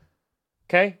night.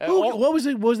 Okay? What was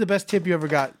the best tip you ever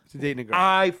got to dating a girl?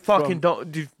 I fucking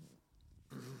don't... Dude,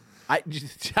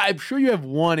 I'm sure you have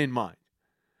one in mind.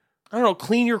 I don't know,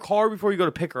 clean your car before you go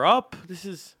to pick her up. This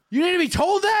is... You need to be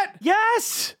told that?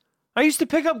 Yes! I used to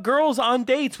pick up girls on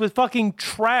dates with fucking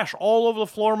trash all over the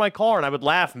floor of my car, and I would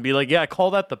laugh and be like, yeah, I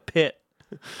call that the pit.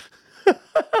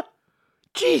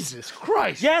 Jesus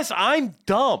Christ. Yes, I'm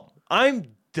dumb.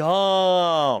 I'm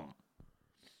dumb.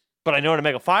 But I know how to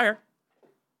make a fire.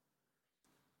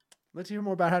 Let's hear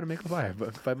more about how to make a fire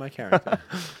by my character.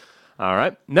 All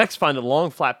right. Next, find a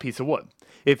long, flat piece of wood.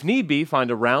 If need be, find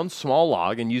a round, small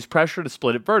log and use pressure to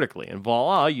split it vertically. And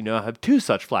voila, you now have 2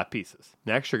 such flat pieces.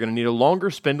 Next, you're going to need a longer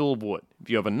spindle of wood. If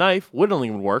you have a knife,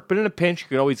 whittling would work, but in a pinch, you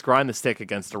can always grind the stick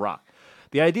against a rock.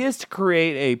 The idea is to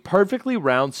create a perfectly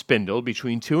round spindle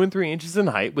between 2 and 3 inches in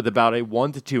height with about a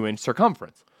 1 to 2 inch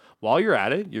circumference. While you're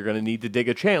at it, you're going to need to dig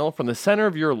a channel from the center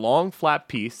of your long, flat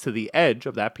piece to the edge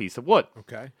of that piece of wood.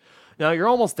 Okay. Now, you're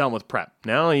almost done with prep.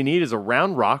 Now, all you need is a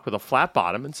round rock with a flat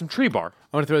bottom and some tree bark.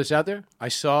 I want to throw this out there.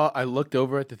 I looked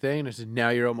over at the thing and I said, now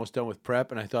you're almost done with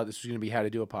prep. And I thought this was going to be how to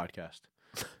do a podcast.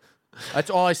 That's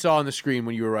all I saw on the screen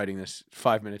when you were writing this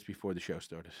 5 minutes before the show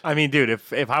started. I mean, dude,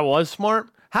 if I was smart...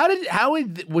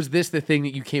 Was this the thing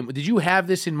that you came... Did you have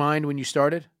this in mind when you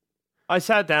started? I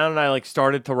sat down and I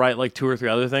started to write 2 or 3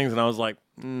 other things, and I was like,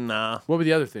 nah. What were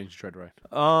the other things you tried to write?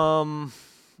 I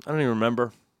don't even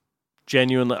remember.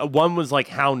 Genuinely. One was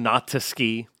how not to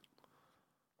ski.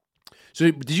 So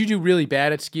did you do really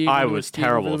bad at skiing? I was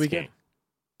terrible at skiing.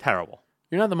 Terrible.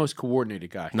 You're not the most coordinated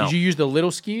guy. No. Did you use the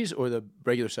little skis or the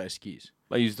regular size skis?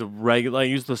 I used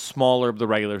the smaller of the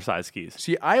regular size skis.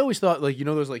 See, I always thought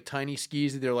those tiny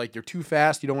skis that they're too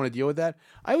fast. You don't want to deal with that.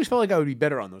 I always felt like I would be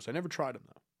better on those. I never tried them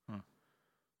though.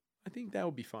 I think that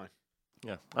would be fine.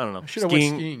 Yeah, I don't know. I should have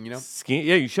went skiing. Skiing,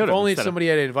 yeah, you should have. If only somebody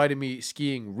had invited me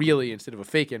skiing really instead of a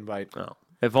fake invite. Oh,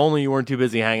 if only you weren't too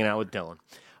busy hanging out with Dylan.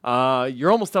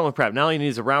 You're almost done with prep. Now all you need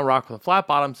is a round rock with a flat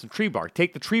bottom, some tree bark.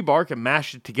 Take the tree bark and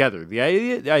mash it together. The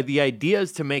idea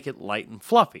is to make it light and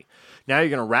fluffy. Now you're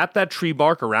going to wrap that tree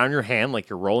bark around your hand like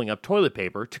you're rolling up toilet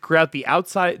paper to create the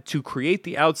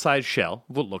outside shell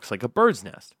of what looks like a bird's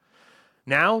nest.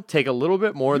 Now take a little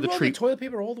bit more of the tree. You roll the toilet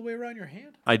paper all the way around your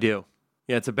hand? I do.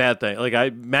 Yeah, it's a bad thing.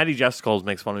 Maddie Jessicles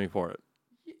makes fun of me for it.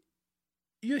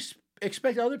 You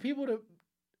expect other people to...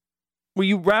 Well,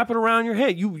 you wrap it around your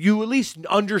head. You at least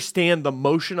understand the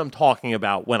motion I'm talking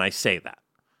about when I say that.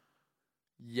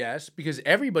 Yes, because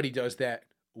everybody does that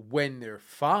when they're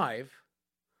 5.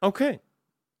 Okay.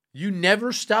 You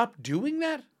never stop doing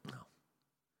that? No.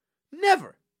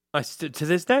 Never. To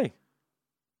this day.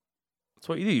 That's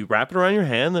what you do. You wrap it around your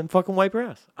hand, then fucking wipe your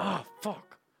ass. Oh,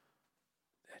 fuck.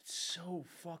 That's so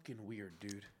fucking weird,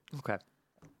 dude. Okay.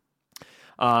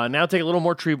 Now take a little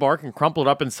more tree bark and crumple it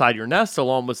up inside your nest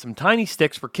along with some tiny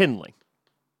sticks for kindling.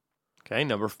 Okay,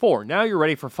 number 4. Now you're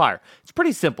ready for fire. It's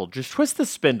pretty simple. Just twist the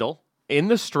spindle in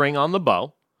the string on the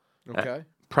bow. Okay.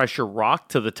 Press your rock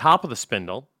to the top of the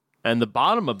spindle and the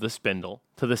bottom of the spindle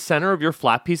to the center of your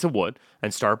flat piece of wood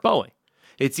and start bowing.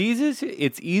 It's easiest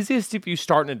if you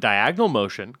start in a diagonal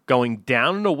motion, going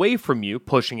down and away from you,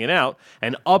 pushing it out,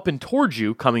 and up and towards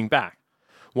you, coming back.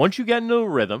 Once you get into a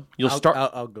rhythm, you'll start...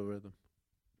 Algorithm.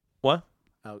 What?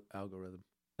 Algorithm.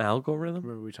 Algorithm?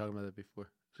 Remember we were talking about that before.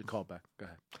 It's a callback. Go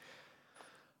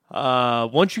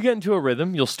Once you get into a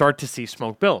rhythm, you'll start to see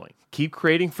smoke billowing. Keep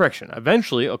creating friction.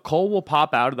 Eventually, a coal will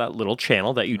pop out of that little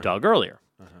channel that you dug earlier.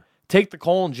 Take the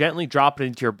coal and gently drop it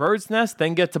into your bird's nest,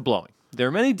 then get to blowing. There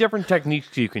are many different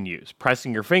techniques you can use.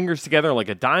 Pressing your fingers together like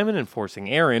a diamond and forcing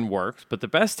air in works, but the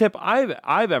best tip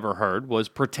I've ever heard was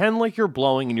pretend like you're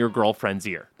blowing in your girlfriend's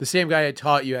ear. The same guy had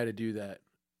taught you how to do that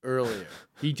earlier.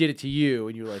 He did it to you,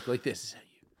 and you were like this is how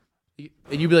you.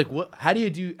 And you'd be like, what? How do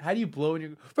you blow in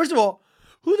your? First of all,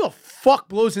 who the fuck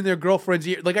blows in their girlfriend's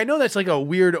ear? Like, I know that's like a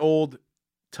weird old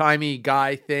timey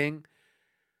guy thing.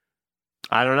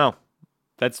 I don't know.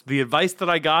 That's the advice that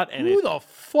I got, and Who the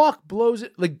fuck blows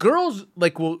it? Like, girls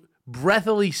like will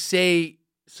breathily say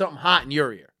something hot in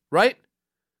your ear, right?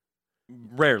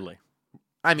 rarely.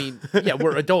 I mean, yeah,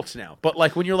 we're adults now, but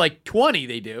like when you're like 20,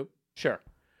 they do. Sure.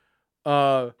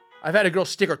 I've had a girl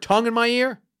stick her tongue in my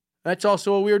ear. That's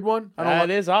also a weird one. That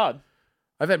is odd.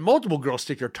 I've had multiple girls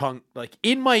stick their tongue like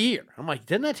in my ear. I'm like,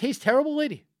 doesn't that taste terrible,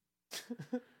 lady?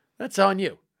 That's on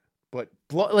you. But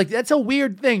like that's a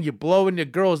weird thing. You blow into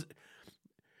girls.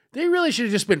 They really should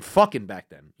have just been fucking back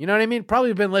then. You know what I mean?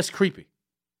 Probably been less creepy.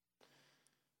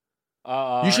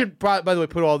 You should, by the way,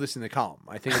 put all this in the column.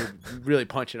 I think it would really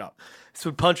punch it up. This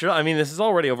would punch it up. I mean, this is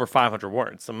already over 500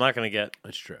 words. I'm not going to get.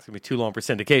 That's true. It's going to be too long for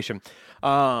syndication.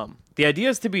 The idea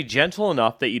is to be gentle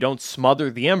enough that you don't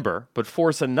smother the ember, but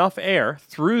force enough air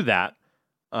through that.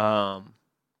 But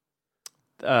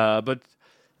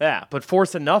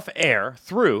force enough air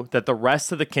through that the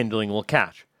rest of the kindling will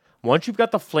catch. Once you've got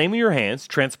the flame in your hands,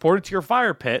 transport it to your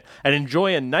fire pit and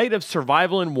enjoy a night of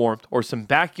survival and warmth or some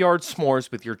backyard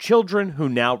s'mores with your children who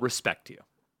now respect you.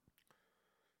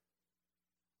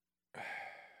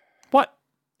 What?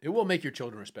 It will make your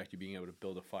children respect you being able to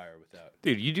build a fire without.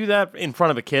 Dude, you do that in front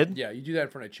of a kid? Yeah, you do that in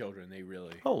front of children. They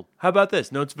really. Oh, how about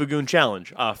this? Notes Vagoon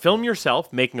Challenge. Film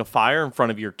yourself making a fire in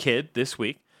front of your kid this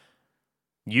week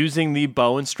using the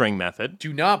bow and string method.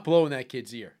 Do not blow in that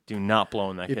kid's ear. Do not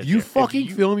blow in that kid's ear. If you fucking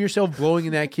film yourself blowing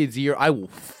in that kid's ear, I will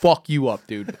fuck you up,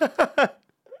 dude.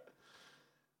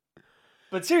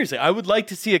 But seriously, I would like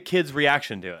to see a kid's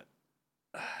reaction to it.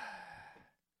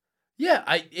 Yeah,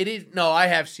 it is. No, I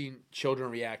have seen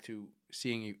children react to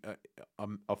seeing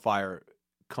a fire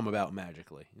come about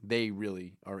magically. They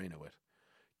really are into it.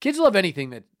 Kids love anything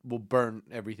that will burn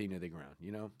everything to the ground,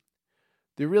 you know?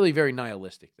 They're really very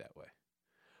nihilistic that way.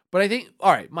 But I think,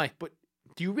 all right, Mike, but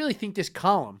do you really think this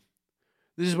column,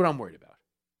 this is what I'm worried about.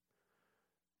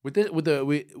 With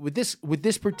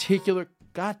this particular,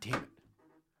 God damn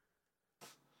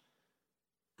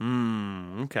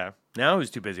it. Okay. Now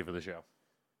who's too busy for the show?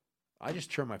 I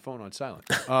just turned my phone on silent.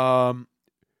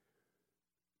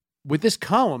 With this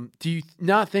column, do you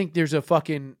not think there's a break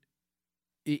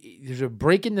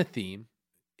in the theme?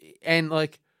 And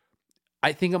like,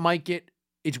 I think it might get,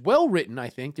 it's well written, I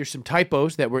think. There's some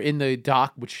typos that were in the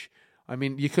doc, which, I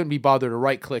mean, you couldn't be bothered to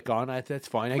right click on. That's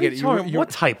fine. I get it. What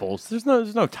typos? There's no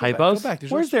typos. Go back.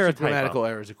 There's Where's no there a grammatical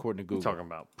typo? errors according to Google. What are you talking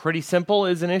about? Pretty simple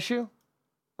is an issue?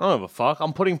 I don't give a fuck.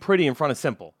 I'm putting pretty in front of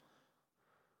simple.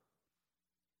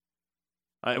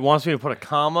 It wants me to put a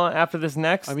comma after this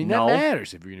next? I mean, no. that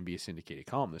matters if you're going to be a syndicated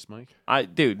columnist, Mike.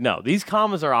 Dude, no. These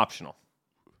commas are optional.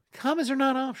 Commas are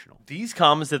not optional. These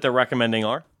commas that they're recommending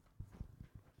are.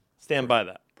 Stand by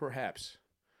that. Perhaps.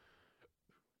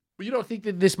 But you don't think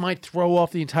that this might throw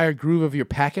off the entire groove of your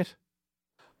packet?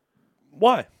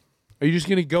 Why? Are you just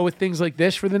going to go with things like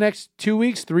this for the next 2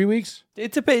 weeks, 3 weeks?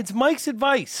 It's Mike's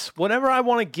advice. Whatever I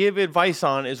want to give advice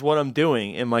on is what I'm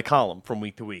doing in my column from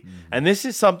week to week. And this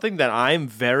is something that I'm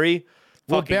very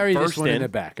We'll fucking bury this versed one in in. the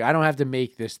back. I don't have to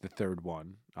make this the third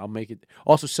one. I'll make it.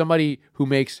 Also, somebody who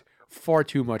makes far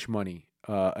too much money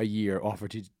a year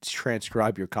offered to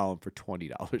transcribe your column for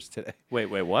 $20 today. Wait,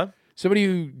 what? Somebody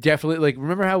who definitely, like,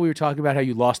 remember how we were talking about how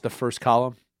you lost the first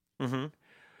column? Mm-hmm.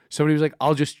 Somebody was like,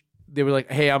 they were like,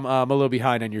 hey, I'm a little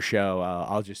behind on your show.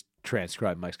 I'll just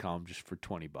transcribe Mike's column just for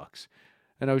 $20.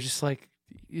 And I was just like,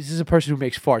 this is a person who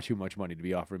makes far too much money to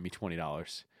be offering me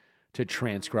 $20 to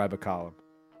transcribe a column.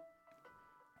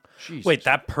 Jesus. Wait,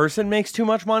 that person makes too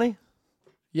much money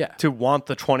Yeah. to want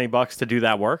the $20 to do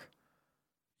that work?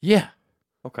 Yeah.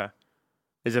 Okay.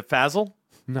 Is it Fazzle?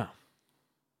 No.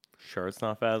 Sure, it's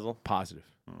not Fazzle. Positive.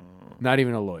 Not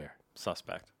even a lawyer.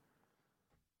 Suspect.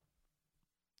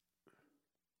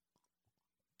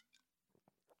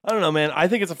 I don't know, man. I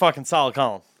think it's a fucking solid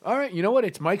column. All right. You know what?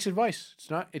 It's Mike's advice.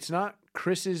 It's not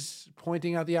Chris's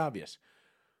pointing out the obvious.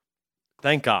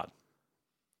 Thank God.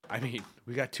 I mean,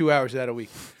 we got 2 hours of that a week.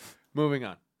 Moving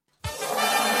on.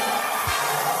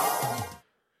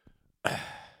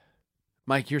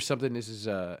 Mike, here's something. This is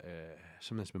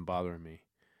something that's been bothering me.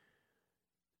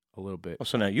 a little bit. Oh,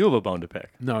 so now you have a bone to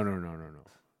pick. No.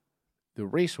 The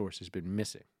racehorse has been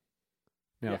missing.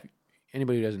 Now, Yeah. if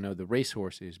anybody who doesn't know, the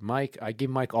racehorse is Mike. I give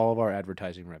Mike all of our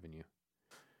advertising revenue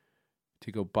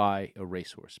to go buy a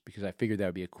racehorse because I figured that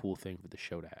would be a cool thing for the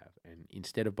show to have. And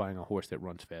instead of buying a horse that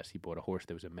runs fast, he bought a horse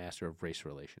that was a master of race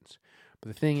relations. But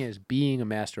the thing is, being a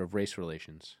master of race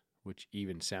relations, which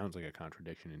even sounds like a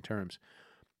contradiction in terms,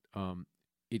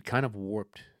 it kind of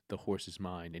warped the horse's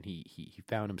mind, and he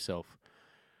found himself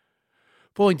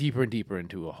falling deeper and deeper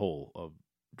into a hole of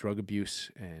drug abuse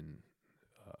and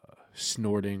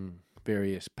snorting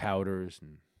various powders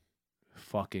and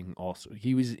fucking also.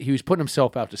 He was putting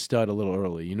himself out to stud a little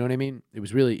early. You know what I mean? It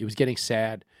was getting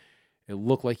sad. It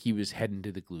looked like he was heading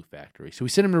to the glue factory. So we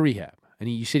sent him to rehab, and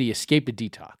you said he escaped a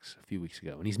detox a few weeks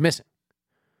ago, and he's missing.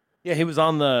 Yeah, he was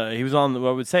on the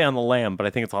I would say on the lamb, but I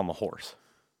think it's on the horse.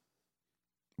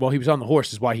 Well, he was on the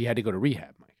horse, is why he had to go to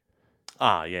rehab, Mike.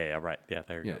 Ah, yeah, right. Yeah,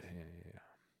 there you Yeah. go.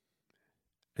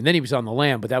 And then he was on the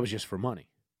lamb, but that was just for money.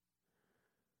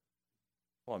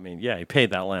 Well, I mean, yeah, he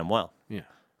paid that lamb well. Yeah.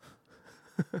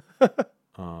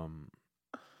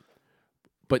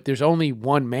 But there's only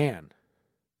one man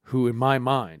who, in my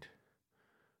mind,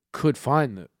 could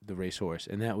find the racehorse,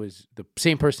 and that was the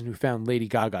same person who found Lady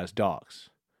Gaga's dogs.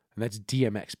 And that's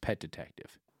DMX Pet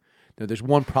Detective. Now, there's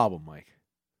one problem, Mike.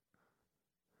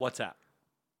 What's that?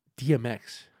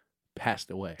 DMX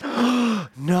passed away.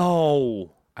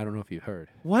 No. I don't know if you heard.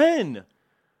 When?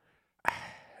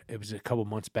 It was a couple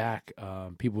months back.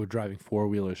 People were driving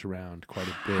four-wheelers around quite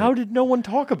a bit. How did no one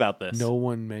talk about this? No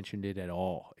one mentioned it at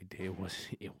all. It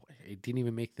didn't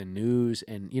even make the news.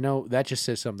 And, that just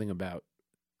says something about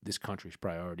this country's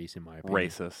priorities, in my opinion.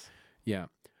 Racist. Yeah.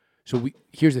 So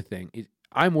here's the thing.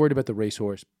 I'm worried about the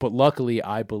racehorse, but luckily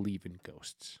I believe in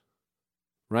ghosts.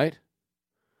 Right?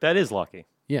 That is lucky.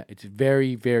 Yeah, it's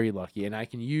very, very lucky. And I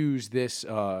can use this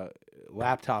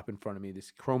laptop in front of me,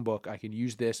 this Chromebook. I can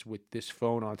use this with this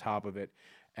phone on top of it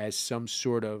as some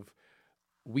sort of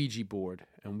Ouija board.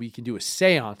 And we can do a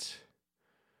seance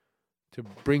to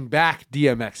bring back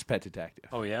DMX Pet Detective.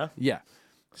 Oh, yeah? Yeah.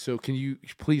 So can you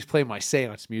please play my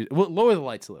seance music? Well, lower the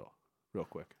lights a little, real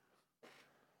quick.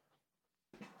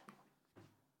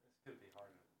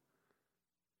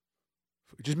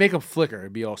 Just make them flicker.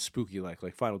 It'd be all spooky like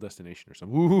Final Destination or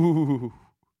something. Ooh.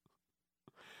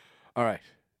 All right.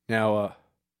 Now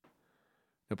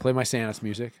play my seance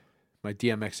music, my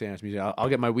DMX seance music. I'll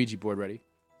get my Ouija board ready.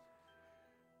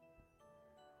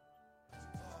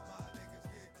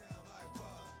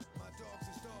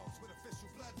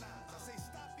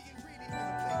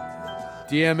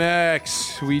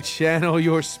 DMX, we channel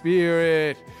your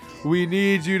spirit. We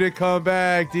need you to come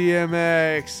back,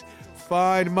 DMX.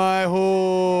 Find my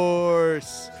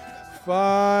horse.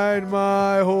 Find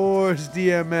my horse,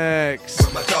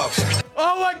 DMX. My dogs.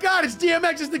 Oh my God, it's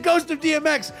DMX. It's the ghost of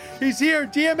DMX. He's here.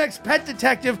 DMX Pet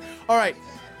Detective. All right.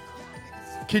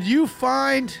 Could you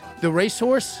find the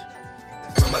racehorse?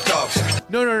 My dogs.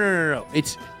 No.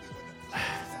 It's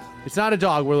not a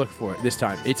dog we're looking for this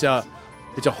time. It's a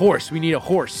horse. We need a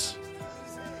horse.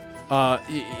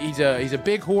 He's a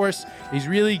big horse. He's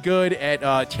really good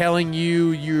at telling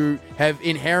you have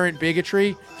inherent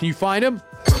bigotry. Can you find him?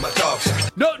 My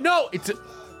dogs. No.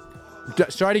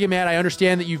 Sorry to get mad. I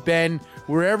understand that you've been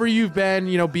wherever you've been.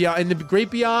 Beyond in the great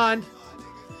beyond.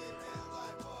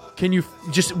 Can you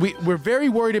we're very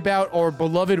worried about our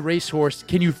beloved racehorse.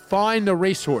 Can you find the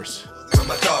racehorse?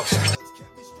 My dogs.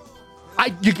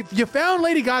 You found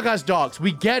Lady Gaga's dogs.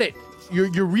 We get it.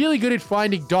 You're really good at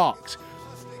finding dogs.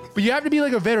 But you have to be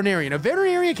like a veterinarian. A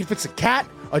veterinarian can fix a cat,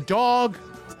 a dog,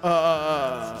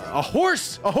 a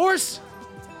horse. A horse?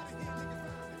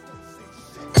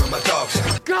 My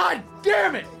dogs. God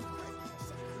damn it!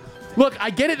 Look, I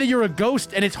get it that you're a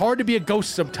ghost, and it's hard to be a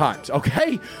ghost sometimes,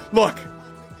 okay? Look.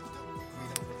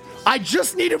 I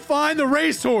just need to find the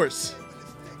racehorse.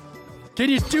 Can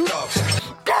you do...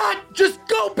 God, just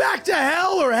go back to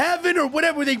hell or heaven or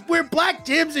whatever. They wear black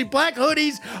Tims and black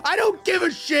hoodies. I don't give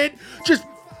a shit. Just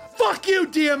fuck you,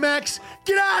 DMX.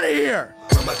 Get out of here.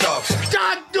 My dogs.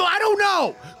 God, I don't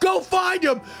know. Go find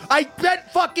him. I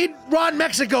bet fucking Ron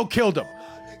Mexico killed him.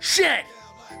 Shit.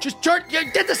 Just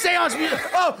get the seance music.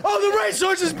 Oh, the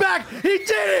racehorse is back. He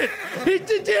did it. He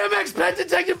did. DMX Pet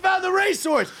Detective found the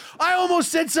racehorse. I almost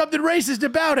said something racist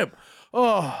about him.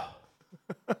 Oh.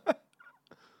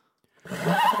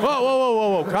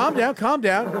 Whoa. Calm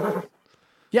down.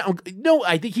 Yeah, no,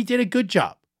 I think he did a good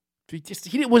job.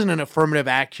 He wasn't an affirmative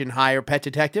action hire pet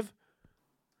detective.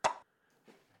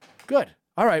 Good.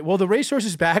 All right, well, the racehorse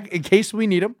is back in case we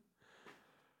need him.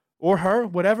 Or her,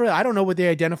 whatever. I don't know what they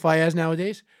identify as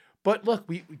nowadays. But look,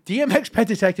 DMX Pet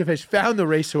Detective has found the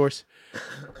racehorse.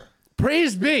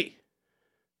 Praise be.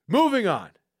 Moving on.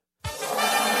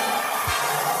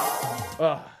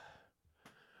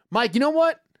 Mike, you know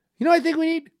what? You know what I think we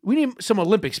need? We need some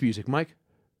Olympics music, Mike.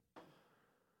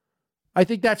 I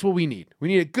think that's what we need. We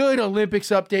need a good Olympics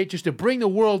update just to bring the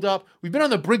world up. We've been on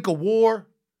the brink of war.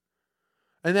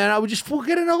 And then we'll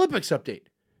get an Olympics update.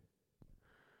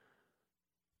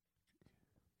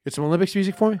 Get some Olympics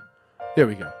music for me? There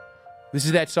we go. This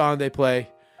is that song they play.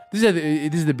 This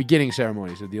is the beginning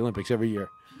ceremonies of the Olympics every year.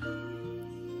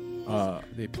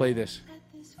 They play this.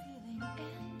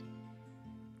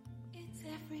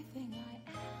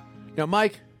 Now,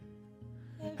 Mike,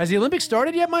 has the Olympics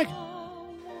started yet, Mike?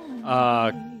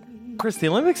 Chris, the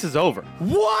Olympics is over.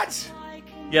 What?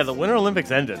 Yeah, the Winter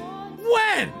Olympics ended.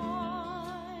 When?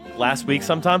 Last week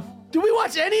sometime. Did we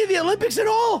watch any of the Olympics at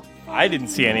all? I didn't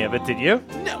see any of it, did you?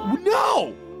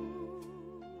 No.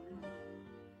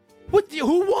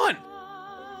 Who won?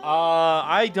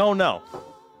 I don't know.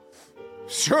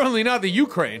 Certainly not the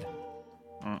Ukraine.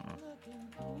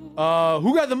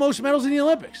 Who got the most medals in the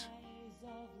Olympics?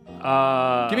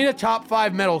 Give me the top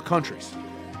 5 medal countries.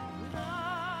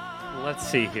 Let's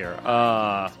see here.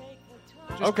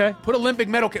 Okay. Put Olympic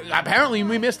medal. Apparently,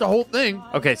 we missed the whole thing.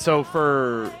 Okay, so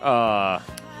for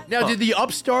Now, did the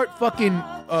upstart fucking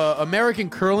American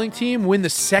curling team win the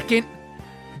second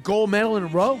gold medal in a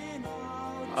row?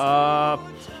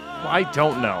 I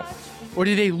don't know. Or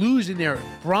did they lose in their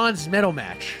bronze medal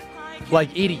match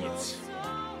like idiots?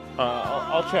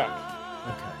 I'll check.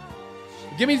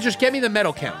 Okay. Get me the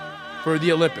medal count for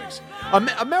the Olympics.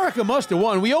 America must have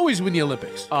won. We always win the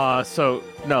Olympics. So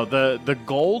no, the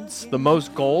golds, the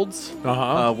most golds,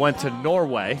 went to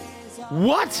Norway.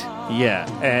 What? Yeah,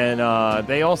 and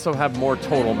they also have more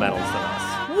total medals than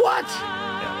us. What?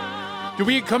 Yeah. Did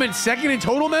we come in second in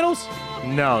total medals?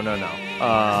 No.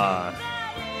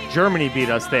 Germany beat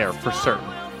us there for certain.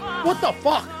 What the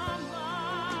fuck?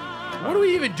 What are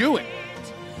we even doing?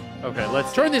 Okay,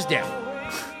 let's Turn this down.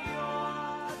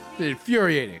 It's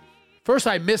infuriating. First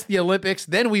I missed the Olympics,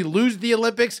 then we lose the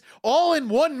Olympics, all in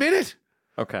 1 minute?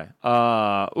 Okay.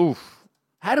 How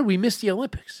did we miss the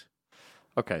Olympics?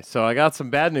 Okay, so I got some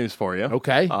bad news for you.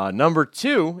 Okay. Number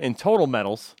 2 in total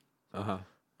medals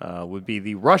would be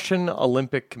the Russian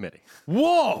Olympic Committee.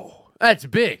 Whoa! That's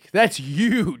big. That's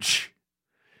huge.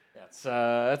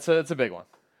 That's a big one.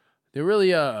 They're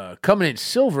really coming in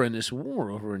silver in this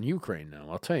war over in Ukraine now,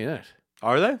 I'll tell you that.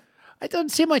 Are they? It doesn't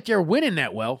seem like they're winning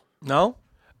that well. No?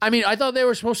 I mean, I thought they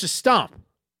were supposed to stomp.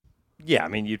 Yeah, I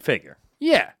mean, you'd figure.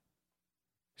 Yeah.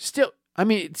 Still, I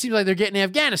mean, it seems like they're getting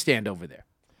Afghanistan over there.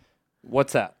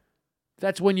 What's that?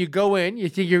 That's when you go in, you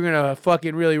think you're going to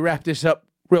fucking really wrap this up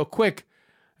real quick,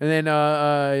 and then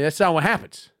that's not what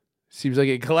happens. Seems like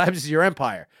it collapses your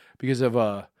empire because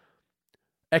of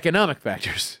economic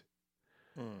factors.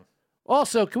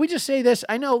 Also, can we just say this?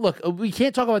 I know, look, we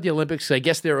can't talk about the Olympics. I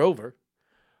guess they're over.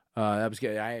 I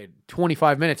had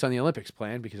 25 minutes on the Olympics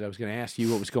planned because I was going to ask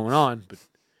you what was going on, but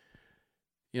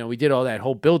we did all that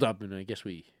whole build-up, and I guess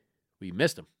we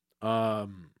missed them.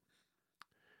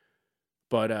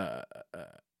 But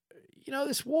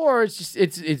this war is just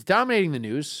it's dominating the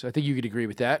news. I think you could agree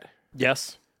with that.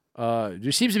 Yes.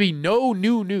 There seems to be no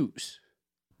new news.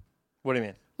 What do you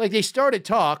mean? Like they started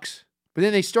talks, but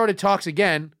then they started talks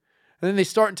again, and then they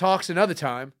start talks another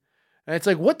time. And it's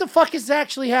like, what the fuck is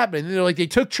actually happening? And they're like, they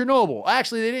took Chernobyl.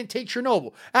 Actually, they didn't take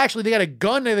Chernobyl. Actually, they got a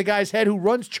gun to the guy's head who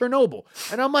runs Chernobyl.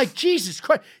 And I'm like, Jesus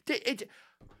Christ.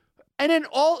 And then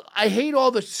I hate all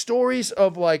the stories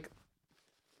of like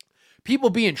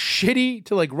people being shitty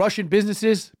to like Russian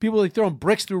businesses. People like throwing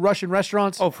bricks through Russian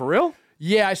restaurants. Oh, for real?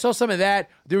 Yeah, I saw some of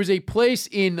that. There was a place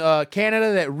in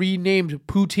Canada that renamed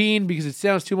Poutine because it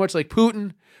sounds too much like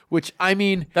Putin, which I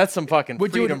mean... That's some fucking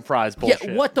freedom fries bullshit.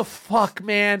 Yeah, what the fuck,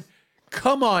 man?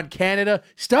 Come on, Canada.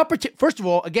 First of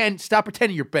all, again, stop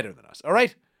pretending you're better than us, all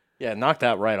right? Yeah, knock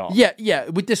that right off. Yeah,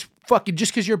 with this fucking...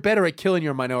 Just because you're better at killing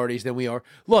your minorities than we are.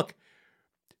 Look,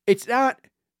 it's not...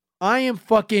 I am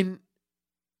fucking...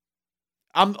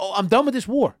 I'm done with this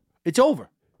war. It's over.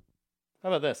 How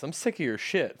about this? I'm sick of your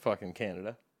shit, fucking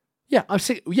Canada. Yeah, I'm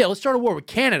sick. Yeah, let's start a war with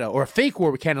Canada or a fake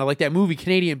war with Canada like that movie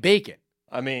Canadian Bacon.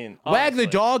 I mean, Wag the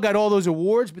Dog got all those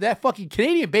awards, but that fucking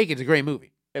Canadian Bacon's a great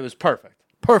movie. It was perfect.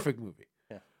 Perfect movie.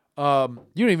 Yeah.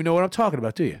 You don't even know what I'm talking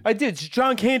about, do you? I did. It's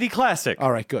John Candy classic.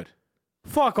 All right, good.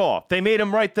 Fuck off. They made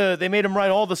him write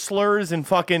all the slurs in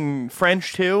fucking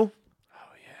French too.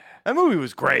 Oh yeah. That movie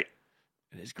was great.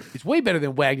 It is great. It's way better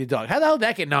than Wag the Dog. How the hell did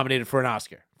that get nominated for an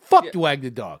Oscar? Fuck Wag the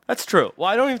Dog. That's true. Well,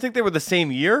 I don't even think they were the same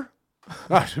year.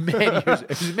 It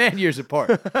was man years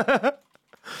apart.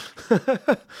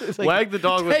 It's like Wag the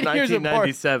Dog was 10 years apart.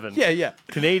 1997. Yeah.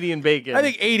 Canadian Bacon. I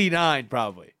think 89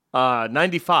 probably.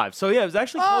 95. So yeah, it was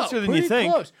actually closer than you pretty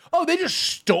think. close. Oh, they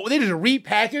just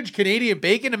repackaged Canadian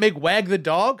Bacon to make Wag the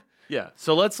Dog? Yeah.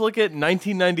 So let's look at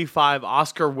 1995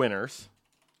 Oscar winners,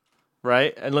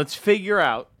 right? And let's figure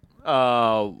out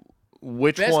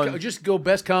which one. Just go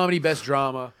best comedy, best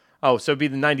drama. Oh, so it'd be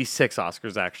the 96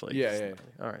 Oscars, actually. Yeah.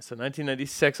 All right, so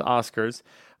 1996 Oscars.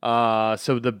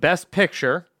 So the best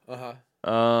picture.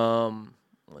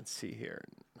 Let's see here.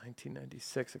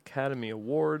 1996 Academy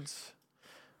Awards.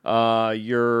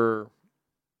 Your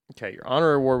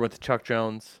honorary award with Chuck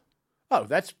Jones. Oh,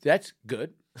 that's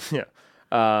good. Yeah.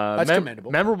 That's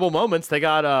commendable. Memorable moments. They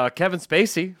got Kevin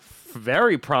Spacey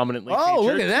very prominently Oh,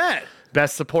 featured. look at that.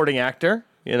 Best supporting actor,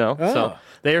 So Oh.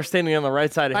 they are standing on the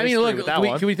right side of I history mean, look, with that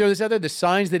one. can we throw this out there? The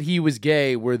signs that he was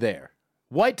gay were there.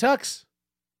 White tux.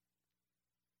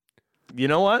 You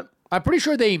know what? I'm pretty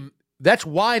sure that's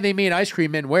why they made Ice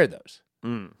Cream Men wear those.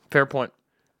 Fair point.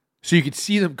 So you could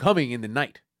see them coming in the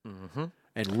night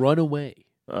and run away.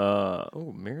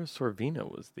 Mira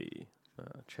Sorvino was the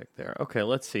chick there. Okay,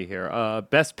 let's see here.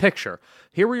 Best Picture.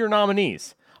 Here were your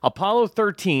nominees: Apollo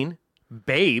 13,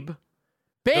 Babe,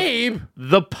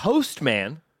 The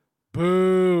Postman,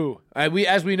 Boo.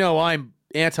 As we know, I'm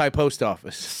anti-post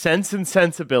office. Sense and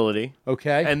Sensibility,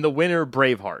 Okay. and the winner,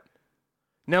 Braveheart.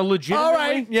 Now, legitimately, all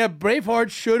right. Yeah,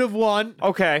 Braveheart should have won.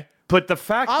 okay, but the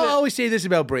fact I'll that always say this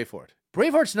about Braveheart.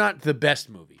 Braveheart's not the best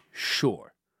movie,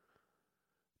 sure.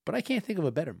 But I can't think of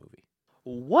a better movie.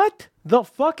 what the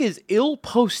fuck is Il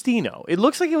Postino? It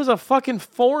looks like it was a fucking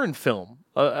foreign film,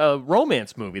 a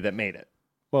romance movie that made it.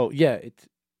 Well, yeah, it's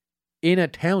in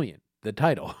Italian, the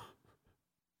title.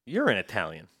 You're an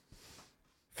Italian.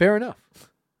 Fair enough.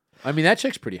 I mean, that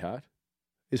chick's pretty hot.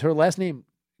 Is her last name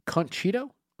Conchito?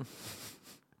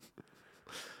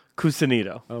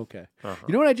 Cusinito. Okay.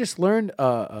 You know what I just learned?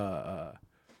 The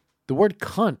word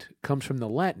cunt comes from the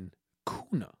Latin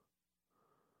cuna,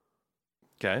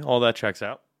 Okay, all that checks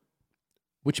out.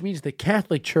 which means the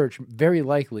Catholic Church very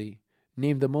likely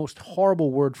named the most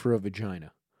horrible word for a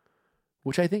vagina,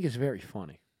 which I think is very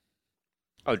funny.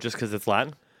 Oh, just because it's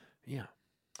Latin? Yeah.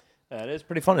 That is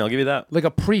pretty funny. I'll give you that. Like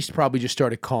a priest probably just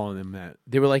started calling them that.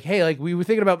 They were like, hey, like we were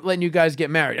thinking about letting you guys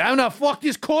get married. I'm not fuck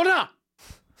this corner.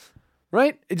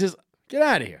 Right? It just, get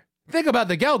out of here. Think about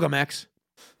the Galgamax.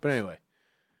 But anyway,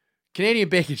 Canadian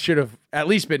Bacon should have at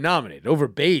least been nominated over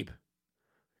Babe.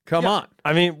 Come on.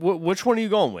 I mean, which one are you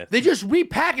going with? They just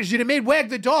repackaged it and made Wag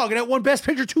the Dog and it won Best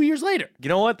Picture 2 years later. You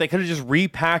know what? They could have just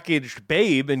repackaged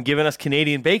Babe and given us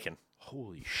Canadian Bacon.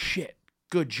 Holy shit.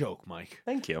 Good joke, Mike.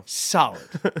 Thank you. Solid.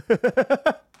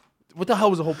 What the hell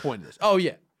was the whole point of this? Oh,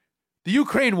 yeah. The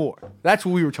Ukraine war. That's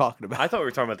what we were talking about. I thought we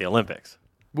were talking about the Olympics.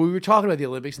 We were talking about the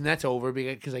Olympics, and that's over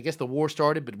because I guess the war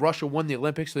started, but Russia won the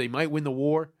Olympics, so they might win the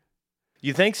war.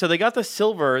 You think so? They got the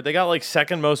silver. They got like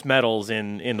second most medals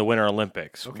in the Winter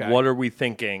Olympics. Okay. What are we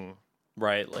thinking?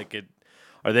 Right?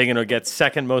 Are they going to get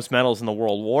second most medals in the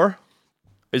World War?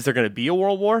 Is there going to be a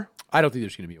World War? I don't think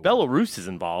there's going to be a war. Belarus is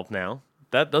involved now.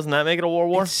 Doesn't that make it a world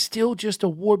war? It's still just a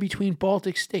war between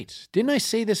Baltic states. Didn't I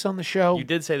say this on the show? You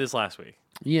did say this last week.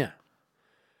 Yeah.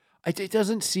 It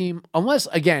doesn't seem, unless,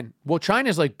 again, well,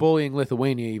 China's like bullying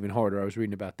Lithuania even harder. I was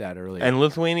reading about that earlier. And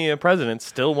Lithuania president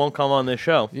still won't come on this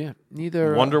show. yeah,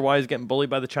 neither. Wonder why he's getting bullied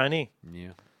by the Chinese. Yeah.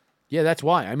 Yeah, that's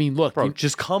why. I mean, look. Bro,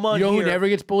 just come on you know here. who never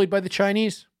gets bullied by the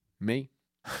Chinese? Me.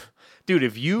 Dude,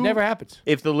 if you Never happens.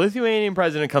 If the Lithuanian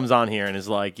president comes on here and is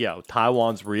like, yo,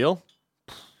 Taiwan's real,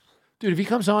 Dude, if he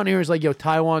comes on here and is like, yo,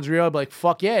 Taiwan's real, I'd be like,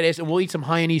 fuck yeah, it is, and we'll eat some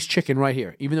Hainanese chicken right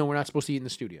here, even though we're not supposed to eat in the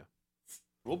studio.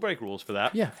 we'll break rules for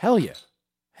that. Yeah, hell yeah.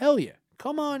 Hell yeah.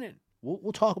 Come on in.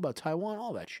 We'll talk about Taiwan,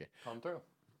 all that shit. Come through.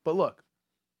 But look,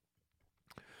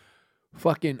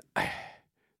 fucking,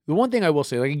 the one thing I will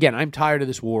say, like, again, I'm tired of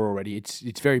this war already. It's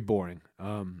very boring.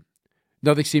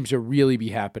 Nothing seems to really be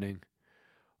happening.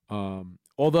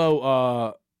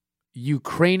 Although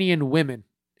Ukrainian women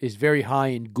is very high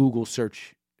in Google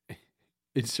search,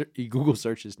 in Google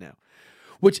searches now,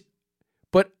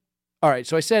 but all right.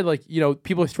 So I said, like, you know,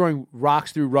 people are throwing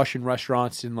rocks through Russian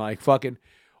restaurants and like fucking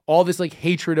all this like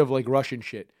hatred of like Russian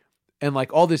shit and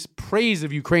like all this praise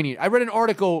of Ukrainian. I read an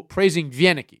article praising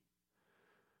Vieniki.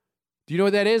 Do you know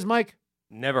what that is, Mike?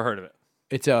 Never heard of it.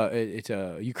 It's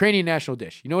a Ukrainian national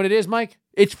dish. You know what it is, Mike?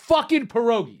 It's fucking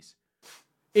pierogies.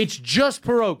 It's just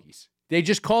pierogies. They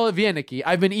just call it Vieniki.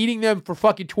 I've been eating them for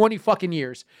fucking 20 fucking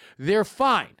years. They're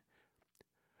fine.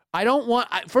 I don't want,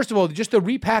 first of all, just the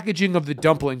repackaging of the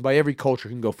dumpling by every culture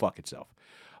can go fuck itself.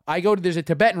 There's a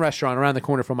Tibetan restaurant around the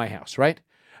corner from my house, right?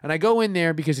 And I go in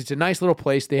there because it's a nice little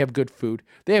place. They have good food.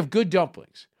 They have good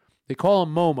dumplings. They call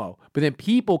them Momo. But then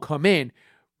people come in,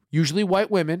 usually white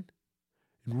women,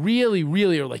 and really,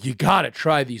 really are like, you got to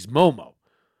try these Momo.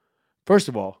 First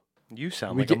of all, You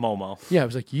sound like a Momo. yeah, I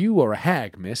was like, you are a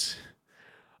hag, miss.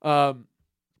 But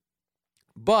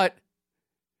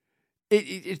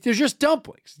they're just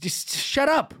dumplings. Just shut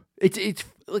up. It's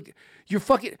like you're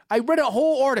fucking. I read a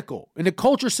whole article in the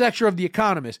culture section of The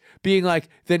Economist being like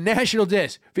the national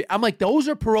dish. I'm like, those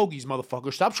are pierogies,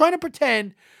 motherfucker. Stop trying to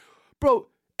pretend, bro.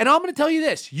 And I'm gonna tell you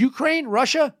this: Ukraine,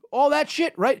 Russia, all that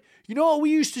shit, right? You know what we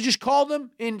used to just call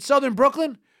them in southern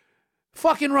Brooklyn?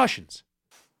 Fucking Russians.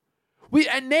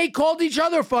 And they called each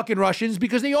other fucking Russians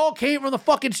because they all came from the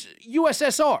fucking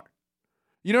USSR.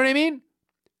 You know what I mean?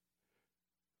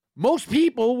 Most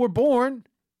people were born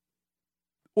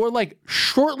or like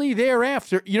shortly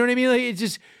thereafter. You know what I mean? Like it's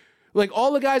just like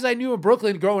all the guys I knew in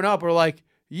Brooklyn growing up were like,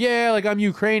 yeah, like I'm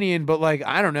Ukrainian, but like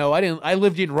I don't know. I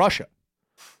lived in Russia.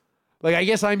 Like I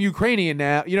guess I'm Ukrainian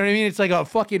now. You know what I mean? It's like a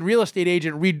fucking real estate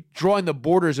agent redrawing the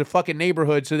borders of fucking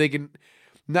neighborhoods so they can.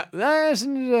 This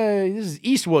is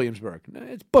East Williamsburg.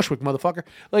 It's Bushwick, motherfucker.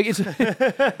 Like it's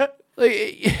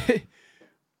like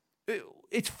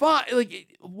it's fine.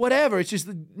 Like whatever. It's just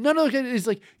none of it's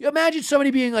like imagine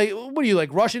somebody being like, "What are you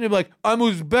like Russian?" And be like, "I'm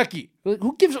Uzbeki." Like,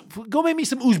 who gives? Go make me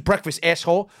some Uz breakfast,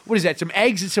 asshole. What is that? Some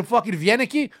eggs and some fucking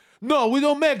Viennicky? No, we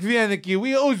don't make Viennicky.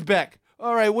 We Uzbek.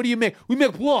 All right, what do you make? We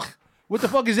make ploch. What the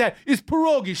fuck is that? It's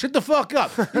pierogi. Shut the fuck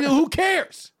up. You know, who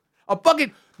cares?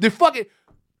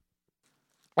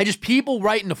 I just people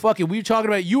writing the fucking. We were talking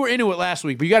about. You were into it last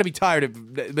week, but you got to be tired of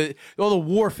all the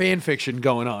war fan fiction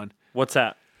going on. What's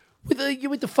that? With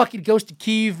the fucking Ghost of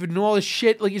Kyiv and all this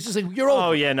shit. Like it's just like you're over.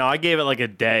 Oh yeah, no, I gave it like a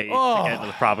day to get into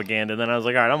the propaganda, and then I was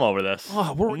like, all right, I'm over this.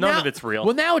 None of it's real.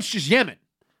 Well, now it's just Yemen.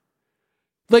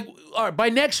 Like, all right, by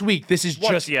next week, this is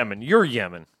What's just Yemen. You're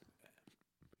Yemen.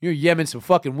 You're Yemen some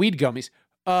fucking weed gummies.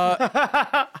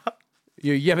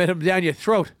 You're Yemen them down your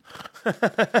throat.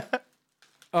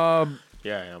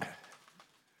 Yeah, I am.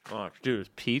 Oh, dude, this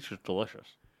peach is delicious.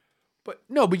 But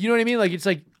you know what I mean? Like it's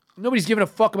like nobody's giving a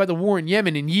fuck about the war in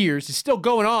Yemen in years. It's still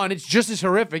going on. It's just as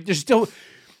horrific.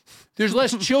 There's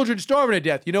less children starving to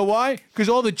death. You know why? Because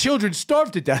all the children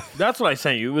starved to death. That's what I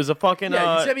sent you. It was a fucking.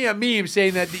 Yeah, you sent me a meme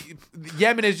saying that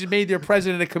Yemen has just made their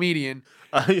president a comedian.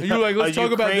 And you're like, let's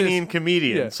talk about this. Ukrainian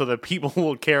comedian, so that people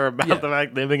will care about Yeah. the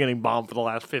fact they've been getting bombed for the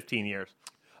last 15 years.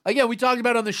 Again, we talked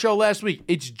about it on the show last week.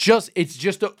 I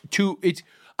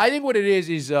think what it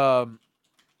is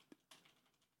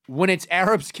when it's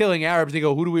Arabs killing Arabs, they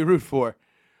go, who do we root for?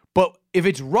 But if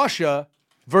it's Russia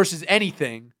versus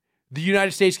anything, the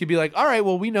United States could be like, all right,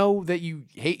 well, we know that you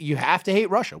have to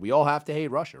hate Russia. We all have to hate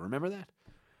Russia. Remember that?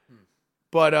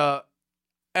 But,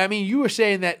 I mean, you were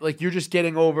saying that, like, you're just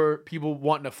getting over people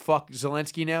wanting to fuck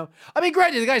Zelensky now. I mean,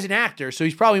 granted, the guy's an actor, so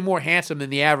he's probably more handsome than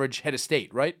the average head of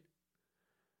state, right?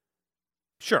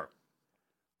 Sure.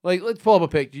 Like, let's pull up a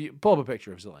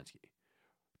picture of Zelensky.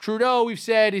 Trudeau, we've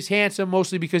said, is handsome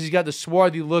mostly because he's got the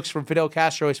swarthy looks from Fidel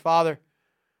Castro, his father.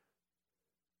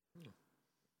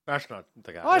 That's not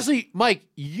the guy. Honestly, Mike,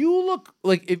 you look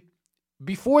like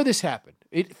before this happened,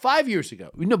 5 years ago,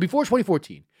 before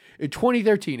 2014, in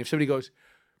 2013, if somebody goes,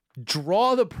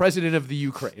 draw the president of the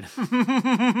Ukraine,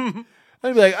 I'd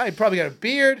be like, I probably got a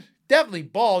beard, definitely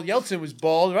bald. Yeltsin was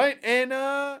bald, right? And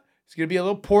he's going to be a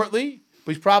little portly.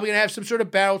 But he's probably going to have some sort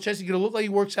of barrel chest. He's going to look like he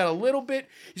works out a little bit.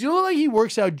 He's going to look like he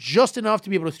works out just enough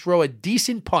to be able to throw a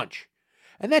decent punch.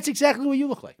 And that's exactly what you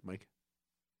look like, Mike.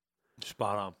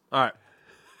 Spot on. All right.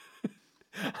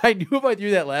 I knew if I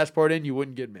threw that last part in, you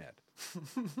wouldn't get mad.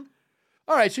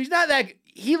 All right, so he's not that...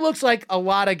 He looks like a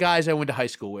lot of guys I went to high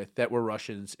school with that were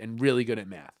Russians and really good at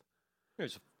math.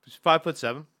 He's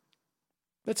 5'7".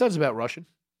 That sounds about Russian.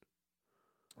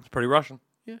 It's pretty Russian.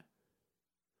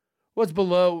 Well,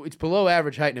 it's below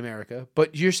average height in America,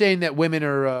 but you're saying that women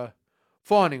are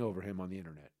fawning over him on the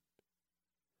internet.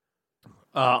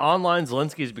 Online,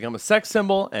 Zelensky has become a sex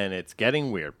symbol, and it's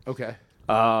getting weird. Okay.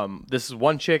 This is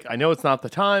one chick. I know it's not the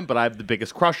time, but I have the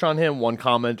biggest crush on him. One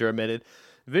commenter admitted.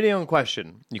 Video in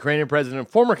question. Ukrainian president,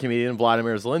 former comedian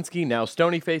Vladimir Zelensky, now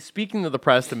stony-faced, speaking to the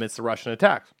press amidst the Russian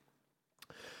attacks.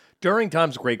 During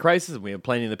times of great crisis, and we have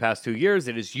plenty in the past 2 years,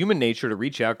 it is human nature to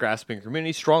reach out, grasping a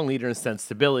community, strong leader, and sense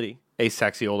stability, a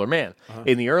sexy older man.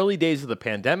 In the early days of the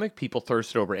pandemic, people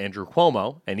thirsted over Andrew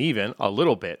Cuomo, and even, a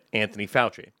little bit, Anthony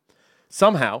Fauci.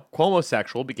 Somehow,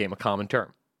 Cuomo-sexual became a common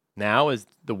term. Now, as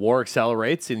the war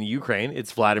accelerates in Ukraine,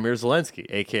 it's Vladimir Zelensky,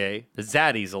 a.k.a.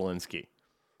 Zaddy Zelensky.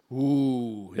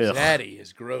 Ooh, Zaddy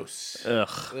is gross.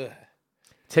 Ugh.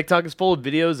 TikTok is full of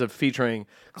videos of featuring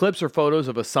clips or photos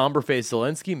of a somber-faced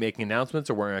Zelensky making announcements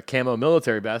or wearing a camo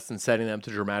military vest and setting them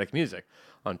to dramatic music.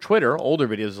 On Twitter, older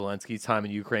videos of Zelensky's time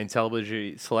in Ukraine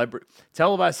televised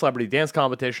celebrity dance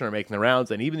competition are making the rounds,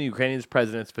 and even the Ukrainian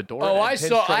president's fedora. Oh, and I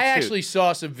pinstripe actually suit.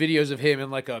 saw some videos of him in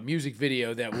like a music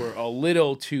video that were a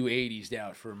little too 80s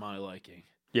out for my liking.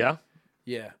 Yeah?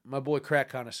 Yeah, my boy Crack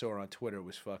Connoisseur on Twitter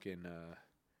was fucking.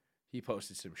 He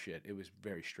posted some shit. It was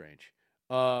very strange.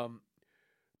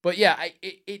 But yeah,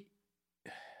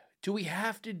 do we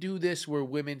have to do this where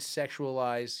women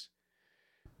sexualize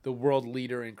the world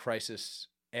leader in crisis?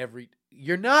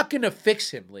 You're not gonna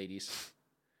fix him, ladies.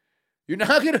 You're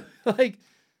not gonna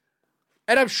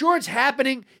and I'm sure it's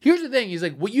happening. Here's the thing: he's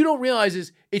like, what you don't realize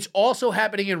is it's also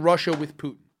happening in Russia with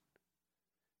Putin.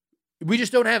 We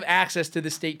just don't have access to the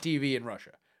state TV in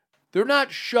Russia. They're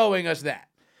not showing us that.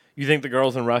 You think the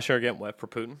girls in Russia are getting wet for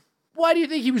Putin? Why do you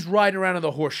think he was riding around on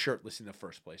the horse shirtless in the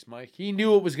first place, Mike? He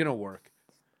knew it was going to work.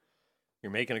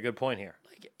 You're making a good point here.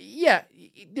 Yeah,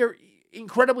 they're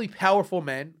incredibly powerful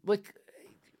men.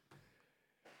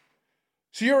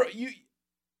 So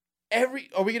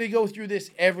are we going to go through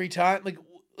this every time?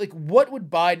 Like what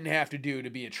would Biden have to do to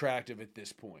be attractive at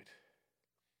this point?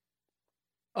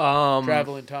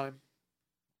 Travel in time?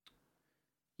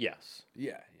 Yes.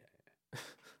 Yeah.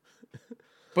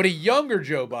 But a younger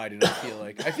Joe Biden, I feel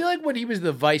like. I feel like when he was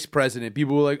the vice president,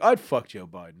 people were like, I'd fuck Joe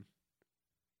Biden.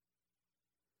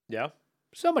 Yeah?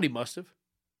 Somebody must have.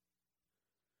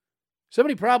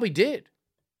 Somebody probably did.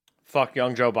 Fuck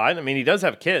young Joe Biden. I mean, he does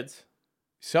have kids.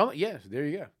 Yes, there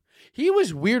you go. He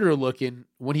was weirder looking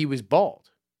when he was bald.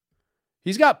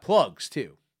 He's got plugs,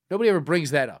 too. Nobody ever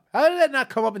brings that up. How did that not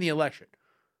come up in the election?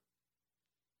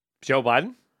 Joe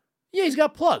Biden? Yeah, he's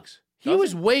got plugs. He Does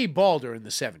was he? way balder in the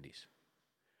 70s.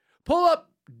 Pull up,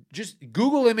 just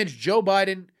Google image Joe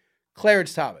Biden,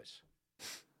 Clarence Thomas.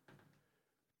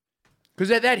 Because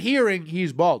at that hearing,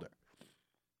 he's balder.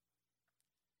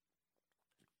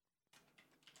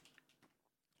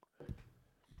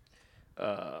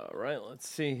 Right, let's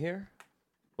see here.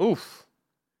 Oof.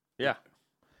 Yeah.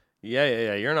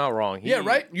 Yeah. You're not wrong. Yeah,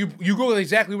 right? You Googled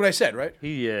exactly what I said, right?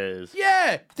 He is.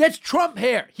 Yeah, that's Trump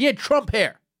hair. He had Trump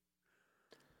hair.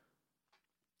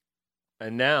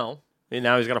 And now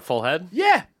he's got a full head?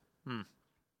 Yeah.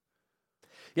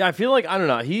 Yeah, I feel like, I don't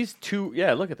know. He's too,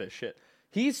 yeah, look at this shit.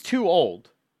 He's too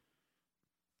old.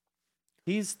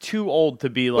 He's too old to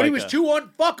be like But he was too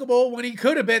unfuckable when he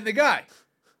could have been the guy.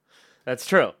 That's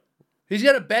true. He's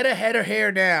got a better head of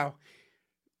hair now.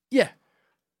 Yeah.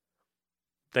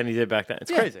 Than he did back then.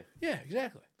 It's Yeah. crazy. Yeah,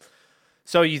 exactly.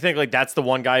 So you think like that's the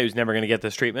one guy who's never going to get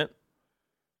this treatment?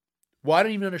 Well, I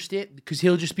don't even understand, because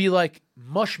he'll just be like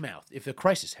mushmouth if the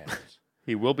crisis happens.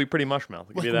 He will be pretty mushmouth. I'll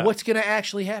give you Like, that. what's going to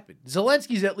actually happen?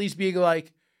 Zelensky's at least being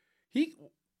like,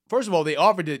 first of all, they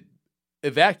offered to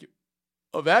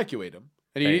evacuate him,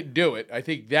 and he Right. didn't do it. I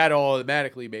think that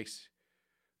automatically makes.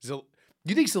 Do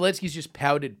you think Zelensky's just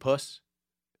pouted puss?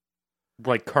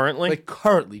 Like currently? Like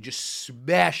currently just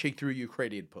smashing through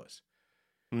Ukrainian puss.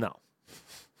 No.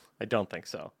 I don't think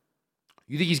so.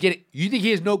 You think he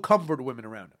has no comfort women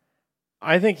around him?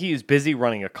 I think he's busy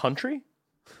running a country.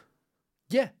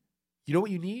 Yeah. You know what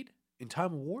you need in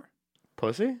time of war?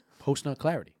 Pussy? Post-nut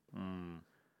clarity.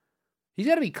 He's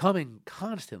got to be coming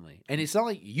constantly. And it's not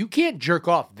like you can't jerk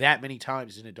off that many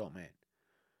times as an adult man.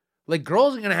 Like,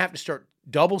 girls are going to have to start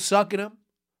double sucking him,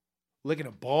 licking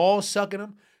a ball, sucking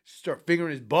him, start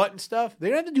fingering his butt and stuff.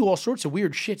 They're going to have to do all sorts of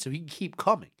weird shit so he can keep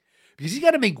coming. Because he's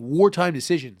got to make wartime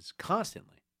decisions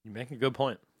constantly. You make a good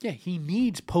point. Yeah, he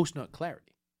needs post-nut clarity.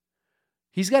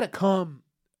 He's got to come.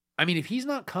 I mean, if he's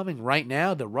not coming right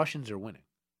now, the Russians are winning.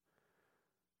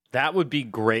 That would be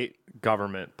great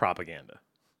government propaganda.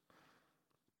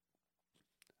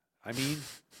 I mean,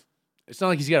 it's not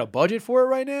like he's got a budget for it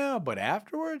right now, but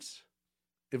afterwards,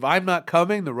 if I'm not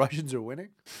coming, the Russians are winning.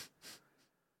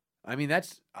 I mean, I'm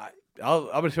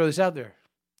going to throw this out there.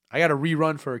 I got a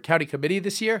rerun for county committee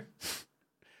this year.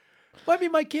 Might be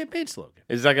my campaign slogan.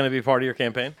 Is that going to be part of your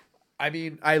campaign? I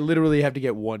mean, I literally have to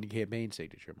get one campaign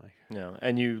signature, Mike. No.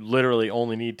 And you literally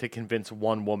only need to convince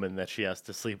one woman that she has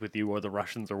to sleep with you or the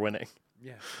Russians are winning.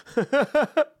 Yeah.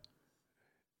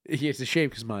 It's a shame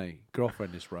because my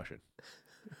girlfriend is Russian.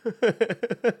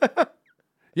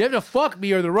 You have to fuck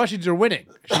me or the Russians are winning.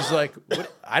 She's like,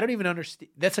 what? I don't even understand.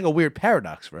 That's like a weird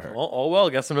paradox for her. Well,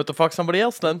 guess I'm going to fuck somebody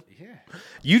else then. Yeah.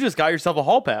 You just got yourself a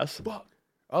hall pass. Fuck.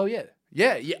 Oh, yeah.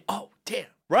 Yeah. Oh, damn.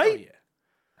 Right? Oh, yeah.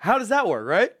 How does that work,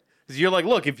 right? Because you're like,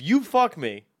 look, if you fuck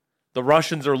me, the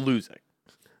Russians are losing.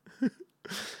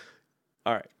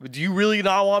 All right. But do you really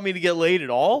not want me to get laid at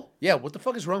all? Yeah, what the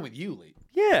fuck is wrong with you, Lee?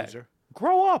 Yeah. Loser.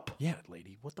 Grow up. Yeah,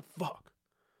 lady. What the fuck?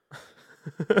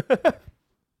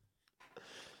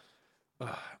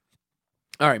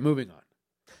 All right, moving on.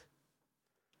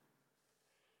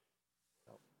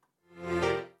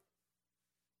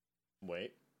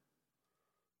 Wait.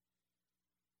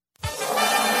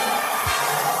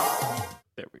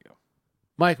 There we go.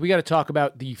 Mike, we got to talk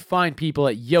about the fine people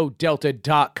at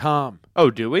YoDelta.com. Oh,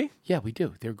 do we? Yeah, we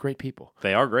do. They're great people.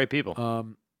 They are great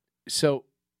people. So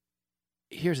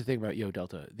here's the thing about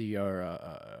YoDelta. They are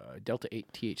a Delta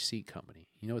 8 THC company.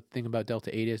 You know what the thing about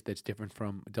Delta 8 is that's different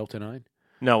from Delta 9?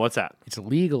 No, what's that? It's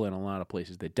illegal in a lot of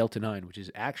places. That Delta 9, which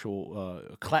is actual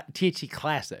THC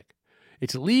classic,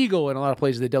 it's legal in a lot of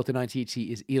places. That Delta 9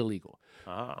 THC is illegal.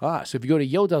 So if you go to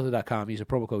YoDelta.com, use a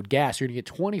promo code GAS, you're going to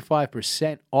get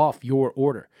 25% off your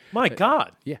order. My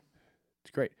God. Yeah,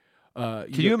 it's great. Can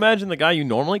you imagine the guy you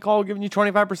normally call giving you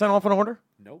 25% off an order?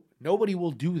 No, nobody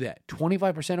will do that.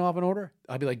 25% off an order?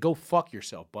 I'd be like, go fuck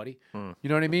yourself, buddy. You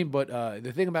know what I mean? But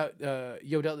the thing about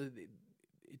YoDelta,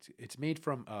 it's made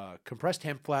from compressed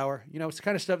hemp flower. You know, it's the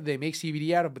kind of stuff they make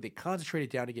CBD out of, but they concentrate it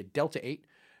down to get Delta 8,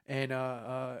 and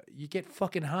you get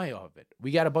fucking high off of it.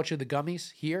 We got a bunch of the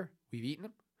gummies here. We've eaten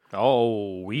them.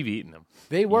 Oh, we've eaten them.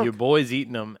 They work. Your boy's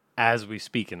eating them as we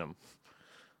speak in them.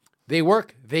 They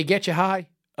work. They get you high.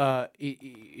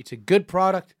 It's a good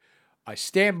product. I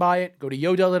stand by it. Go to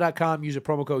YoDelta.com. Use a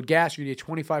promo code GAS. You're going to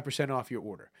get 25% off your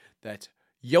order. That's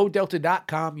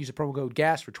YoDelta.com. Use a promo code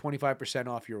GAS for 25%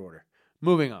 off your order.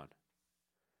 Moving on.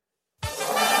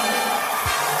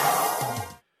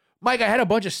 Mike, I had a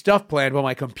bunch of stuff planned, but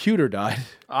my computer died.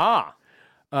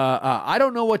 I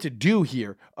don't know what to do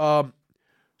here.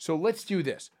 So let's do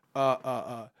this.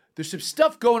 There's some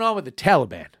stuff going on with the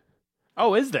Taliban.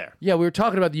 Oh, is there? Yeah, we were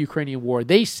talking about the Ukrainian war.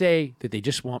 They say that they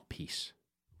just want peace.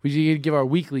 We need to give our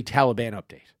weekly Taliban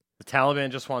update. The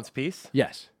Taliban just wants peace?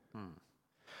 Yes.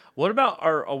 What about,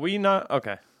 are we not?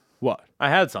 Okay. What? I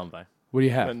had something. What do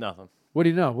you have? Nothing. What do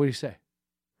you know? What do you say?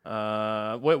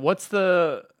 What's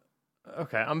the,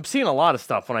 okay, I'm seeing a lot of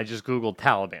stuff when I just Googled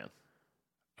Taliban.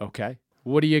 Okay.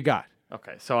 What do you got?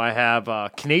 Okay, so I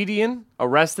have Canadian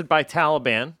arrested by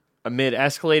Taliban amid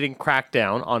escalating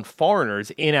crackdown on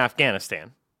foreigners in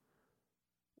Afghanistan.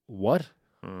 What?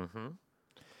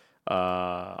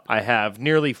 I have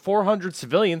nearly 400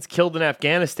 civilians killed in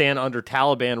Afghanistan under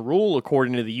Taliban rule,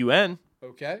 according to the UN.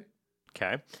 Okay.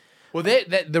 Okay. Well,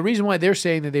 the reason why they're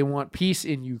saying that they want peace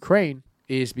in Ukraine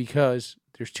is because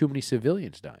there's too many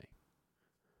civilians dying.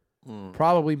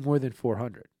 Probably more than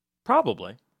 400.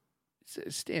 Probably.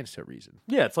 It stands to reason.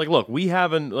 Yeah, it's like, look, we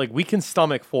can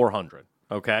stomach 400,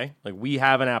 okay? Like, we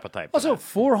have an appetite for Also, that.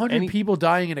 400 people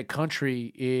dying in a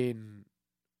country in,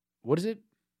 what is it?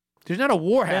 There's not a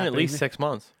war happening. At least 6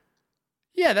 months.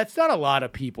 Yeah, that's not a lot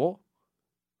of people.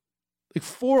 Like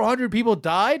 400 people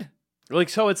died? Like,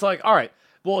 so it's like, all right,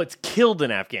 well, it's killed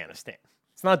in Afghanistan.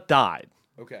 It's not died.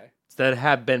 Okay. It's that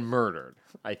have been murdered,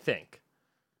 I think.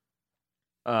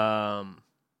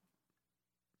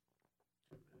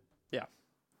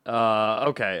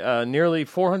 Okay. Nearly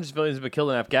 400 civilians have been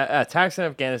killed in attacks in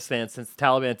Afghanistan since the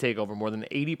Taliban takeover, more than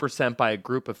 80% by a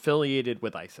group affiliated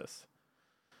with ISIS.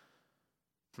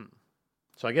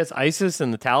 So I guess ISIS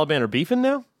and the Taliban are beefing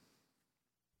now?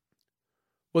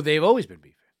 Well, they've always been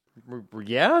beefing.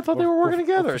 Yeah, I thought they were working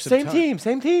together. for some Same time.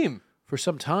 Same team. For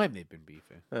some time, they've been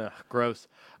beefing. Ugh, gross.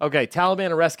 Okay,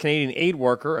 Taliban arrests Canadian aid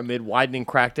worker amid widening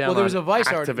crackdown Well, there was on a Vice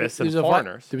activists article. and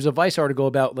foreigners. There was a Vice article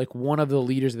about like one of the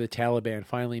leaders of the Taliban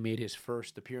finally made his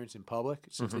first appearance in public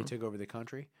since they took over the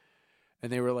country,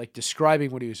 and they were like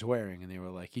describing what he was wearing, and they were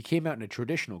like, he came out in a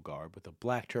traditional garb with a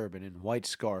black turban and white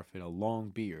scarf and a long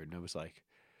beard, and it was like,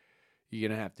 you're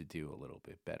gonna have to do a little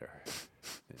bit better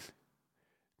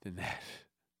than that.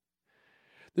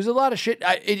 There's a lot of shit.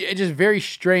 It's just very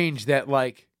strange that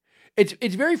like.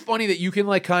 It's very funny that you can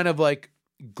like kind of like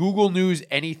Google News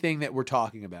anything that we're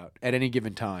talking about at any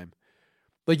given time.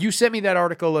 Like you sent me that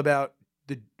article about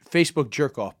the Facebook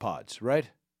jerk off pods, right?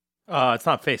 It's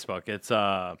not Facebook. It's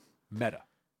Meta.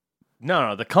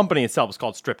 No. The company itself is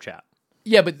called Strip Chat.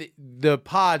 Yeah, but the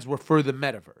pods were for the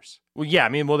metaverse. Well, yeah. I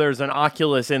mean, there's an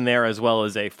Oculus in there as well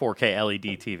as a 4K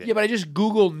LED TV. Yeah, but I just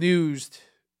Google Newsed.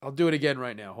 I'll do it again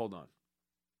right now. Hold on.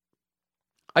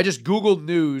 I just Googled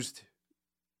Newsed.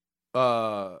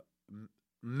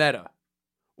 Meta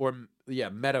or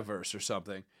metaverse or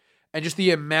something, and just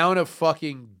the amount of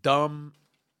fucking dumb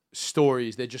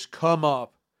stories that just come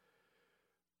up.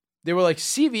 They were like,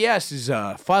 CVS is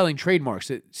filing trademarks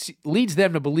that leads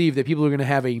them to believe that people are going to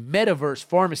have a metaverse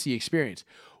pharmacy experience.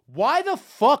 Why the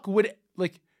fuck would,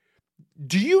 like,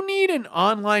 do you need an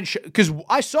online because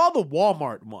I saw the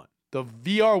Walmart one, the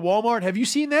VR Walmart. Have you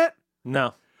seen that?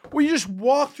 No. Where you just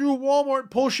walk through Walmart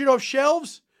and pull shit off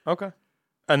shelves? Okay.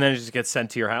 And then it just gets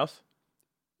sent to your house?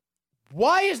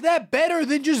 Why is that better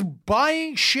than just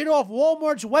buying shit off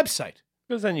Walmart's website?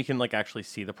 Because then you can, like, actually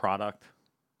see the product.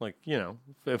 Like, you know,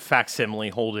 facsimile,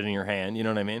 hold it in your hand. You know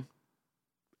what I mean?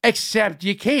 Except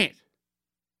you can't.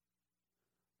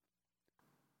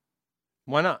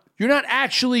 Why not? You're not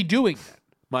actually doing that,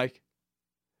 Mike.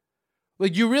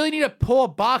 Like, you really need to pull a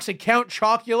box of Count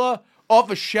Chocula off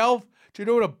a shelf to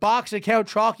know what a box of Count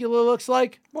Chocula looks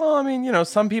like? Well, I mean, you know,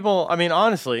 some people, I mean,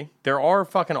 honestly, there are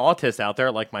fucking autists out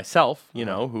there like myself, you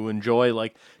know, who enjoy,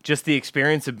 like, just the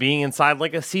experience of being inside,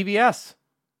 like, a CVS.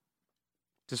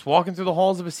 Just walking through the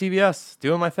halls of a CVS,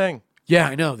 doing my thing. Yeah,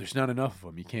 I know. There's not enough of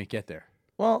them. You can't get there.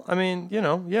 Well, I mean, you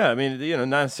know, yeah, I mean, you know,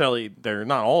 not necessarily, they're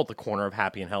not all at the corner of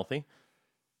happy and healthy.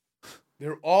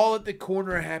 They're all at the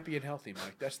corner of happy and healthy,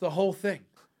 Mike. That's the whole thing.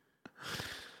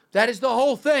 That is the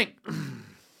whole thing.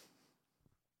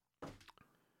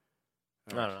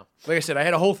 I don't know. Like I said, I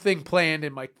had a whole thing planned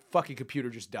and my fucking computer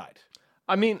just died.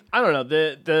 I mean, I don't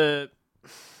know.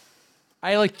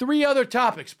 I had like 3 other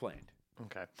topics planned.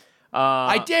 Okay.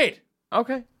 I did.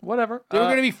 Okay, whatever. They were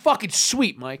going to be fucking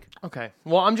sweet, Mike. Okay.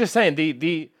 Well, I'm just saying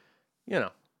the you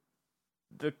know,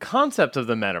 the concept of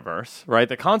the metaverse, right?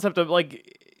 The concept of,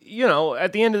 like, you know,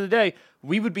 at the end of the day,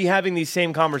 we would be having these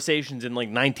same conversations in, like,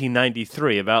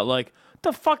 1993 about, like,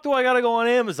 the fuck do I got to go on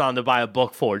Amazon to buy a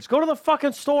book for? Just go to the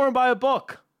fucking store and buy a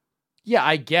book. Yeah,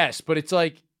 I guess, but it's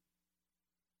like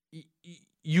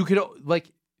you could,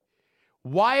 like,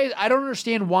 why? I don't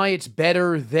understand why it's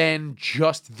better than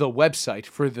just the website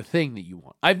for the thing that you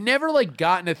want. I've never, like,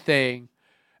 gotten a thing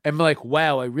and been like,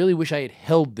 wow, I really wish I had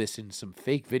held this in some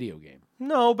fake video game.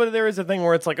 No, but there is a thing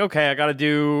where it's like, okay,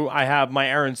 I have my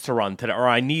errands to run today, or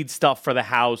I need stuff for the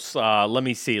house. Let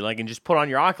me see. Like, and just put on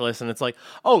your Oculus, and it's like,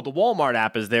 oh, the Walmart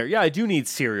app is there. Yeah, I do need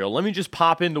cereal. Let me just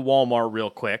pop into Walmart real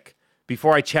quick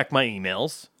before I check my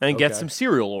emails and get some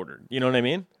cereal ordered. You know what I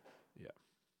mean? Yeah.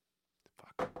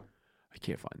 Fuck. I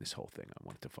can't find this whole thing I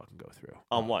wanted to fucking go through.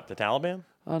 On what? The Taliban?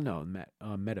 Oh, no,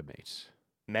 MetaMates.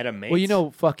 MetaMates? Well, you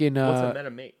know, fucking... what's a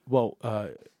MetaMate? Well,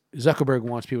 Zuckerberg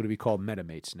wants people to be called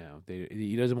metamates now.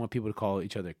 He doesn't want people to call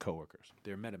each other coworkers.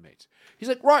 They're metamates. He's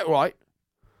like, right.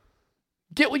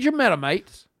 Get with your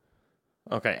metamates.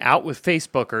 Okay, out with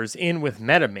Facebookers, in with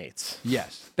metamates.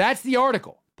 Yes. That's the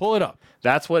article. Pull it up.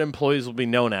 That's what employees will be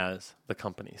known as, the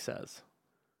company says.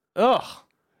 Ugh.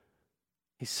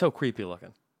 He's so creepy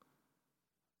looking.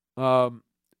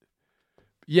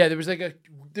 Yeah, there was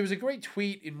a great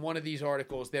tweet in one of these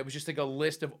articles that was just like a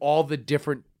list of all the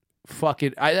different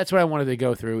fucking. That's what I wanted to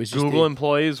go through. Is just Google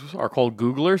employees are called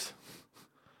Googlers.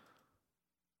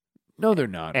 No, they're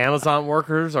not. Amazon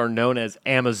workers are known as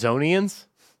Amazonians.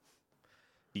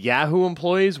 Yahoo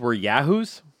employees were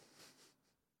Yahoos.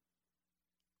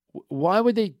 Why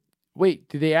would they? Wait,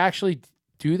 did they actually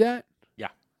do that? Yeah.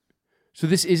 So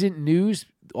this isn't news?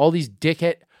 All these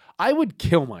dickhead. I would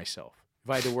kill myself if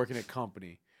I had to work in a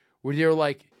company where they were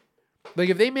like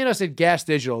if they made us at Gas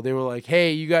Digital, they were like,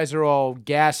 hey, you guys are all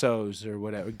gassos or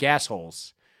whatever, gas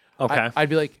holes. Okay. I'd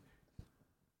be like,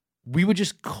 we would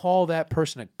just call that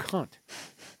person a cunt.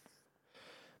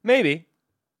 Maybe.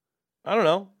 I don't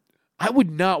know. I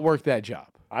would not work that job.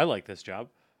 I like this job.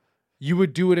 You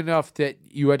would do it enough that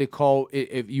you had to call,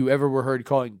 if you ever were heard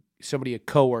calling somebody a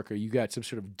coworker, you got some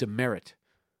sort of demerit.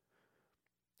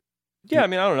 Yeah, I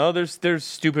mean, I don't know. There's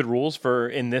stupid rules for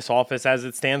in this office as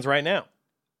it stands right now.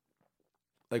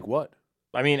 Like what?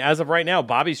 I mean, as of right now,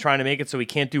 Bobby's trying to make it so he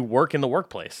can't do work in the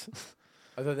workplace.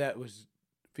 I thought that was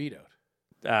vetoed.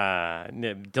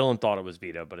 Dylan thought it was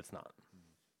vetoed, but it's not.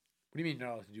 What do you mean you're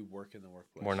not allowed to do work in the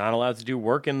workplace? We're not allowed to do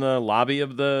work in the lobby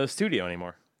of the studio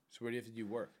anymore. So where do you have to do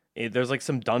work? There's like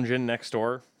some dungeon next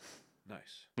door.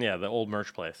 Nice. Yeah, the old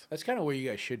merch place. That's kind of where you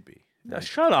guys should be.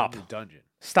 Shut up. In the dungeon.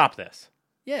 Stop this.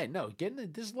 Yeah, no, get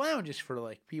in this lounge is for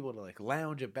like people to like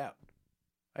lounge about.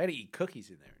 I had to eat cookies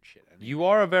in there and shit. You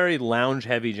are a very lounge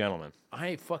heavy gentleman.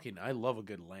 I love a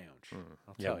good lounge.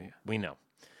 I'll tell you. We know.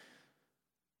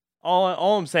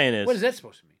 All I'm saying is, What is that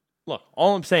supposed to mean? look,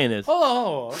 all I'm saying is, Hold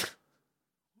on. What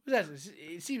was that?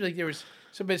 It seems like there was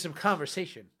some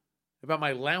conversation about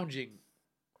my lounging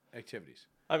activities.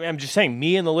 I mean, I'm just saying,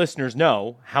 me and the listeners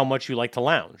know how much you like to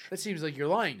lounge. That seems like you're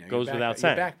lying now. Goes You're without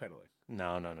saying. You're backpedaling.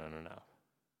 No.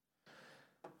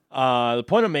 The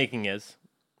point I'm making is,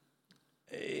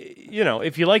 you know,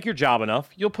 if you like your job enough,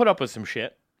 you'll put up with some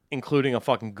shit, including a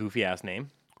fucking goofy ass name.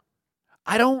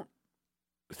 I don't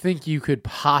think you could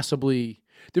possibly.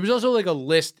 There was also like a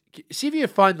list. See if you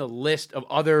can find the list of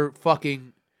other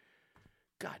fucking.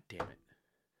 God damn it.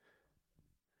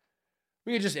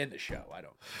 We could just end the show. I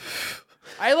don't.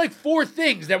 I had like 4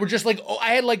 things that were just like,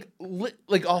 I had like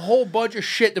a whole bunch of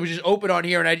shit that was just open on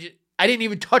here, and I didn't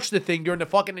even touch the thing during the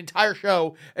fucking entire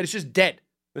show, and it's just dead.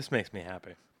 This makes me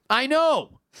happy. I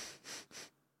know.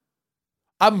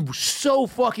 I'm so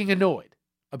fucking annoyed.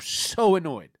 I'm so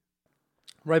annoyed.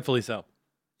 Rightfully so.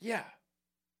 Yeah.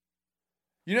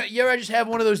 You know, you ever just have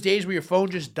one of those days where your phone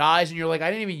just dies and you're like, I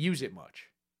didn't even use it much.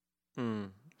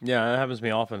 Yeah, that happens to me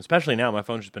often, especially now. My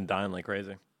phone's just been dying like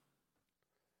crazy.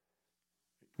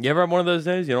 You ever have one of those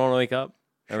days? You don't want to wake up?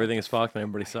 Everything is fucked and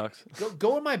everybody sucks.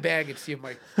 Go in my bag and see if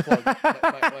my plug, my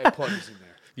plug is in there.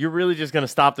 You're really just going to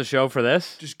stop the show for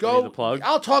this? Just go. The plug?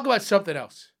 I'll talk about something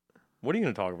else. What are you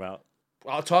going to talk about?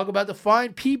 I'll talk about the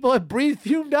fine people at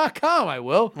BreatheFume.com. I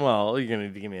will. Well, you're going to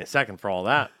need to give me a second for all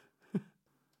that.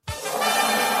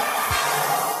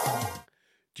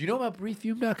 Do you know about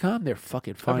BreatheFume.com? They're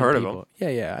fucking fine I've heard people. of them.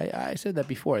 Yeah. I said that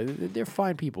before. They're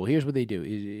fine people. Here's what they do: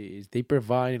 is they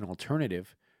provide an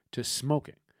alternative to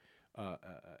smoking.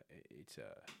 It's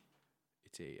a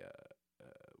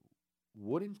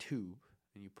wooden tube,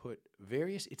 and you put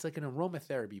various. It's like an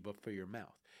aromatherapy, but for your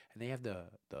mouth. And they have the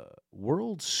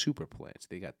world's super plants.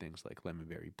 They got things like lemon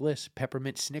berry bliss,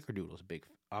 peppermint snickerdoodles.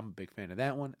 I'm a big fan of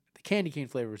that one. The candy cane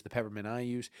flavor is the peppermint I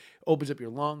use. Opens up your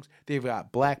lungs. They've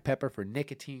got black pepper for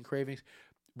nicotine cravings.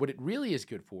 What it really is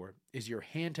good for is your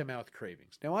hand-to-mouth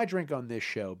cravings. Now, I drink on this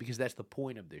show because that's the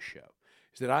point of this show,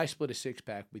 is that I split a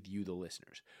six-pack with you, the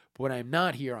listeners. But when I'm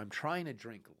not here, I'm trying to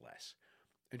drink less.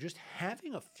 And just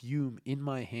having a fume in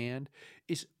my hand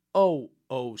is so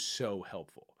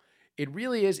helpful. It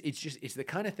really is. It's the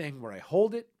kind of thing where I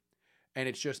hold it, and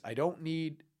it's just, I don't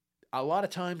need, a lot of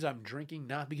times I'm drinking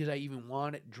not because I even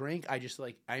want to drink. I just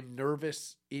I'm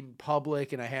nervous in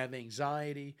public and I have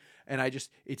anxiety, and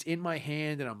it's in my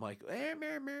hand and I'm like,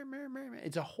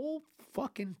 it's a whole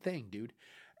fucking thing, dude.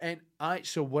 And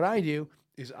so what I do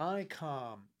is I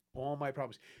calm all my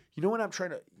problems. You know when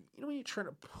you're trying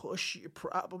to push your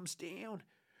problems down?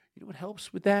 You know what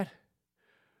helps with that?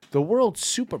 The world's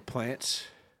super plants.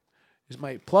 Is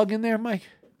my plug in there, Mike?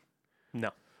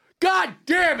 No. God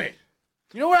damn it!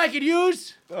 You know what I could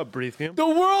use? Breathe fume. The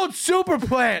world's super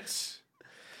plants.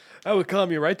 That would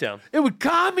calm you right down. It would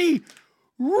calm me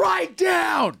right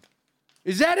down.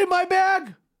 Is that in my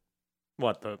bag?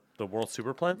 What, the world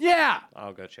super plant? Yeah.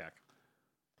 I'll go check.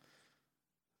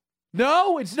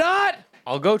 No, it's not.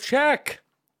 I'll go check.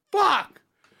 Fuck.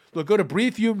 Look, go to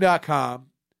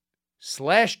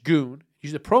breathefume.com/goon.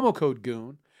 Use the promo code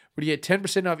goon. Where you get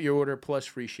 10% off your order plus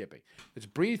free shipping. It's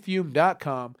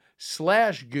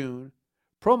breathefume.com/goon,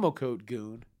 promo code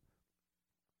goon,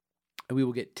 and we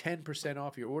will get 10%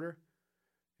 off your order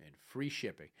and free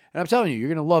shipping. And I'm telling you, you're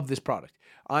going to love this product.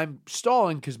 I'm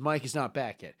stalling because Mike is not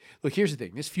back yet. Look, here's the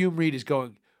thing. This fume read is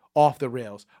going off the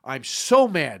rails. I'm so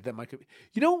mad that Mike...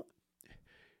 You know,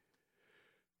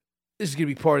 this is going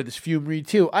to be part of this fume read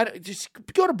too. Just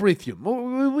go to Breathe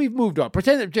Fume. We've moved on.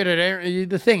 Pretend that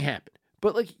the thing happened.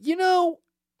 But,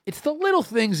 it's the little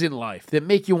things in life that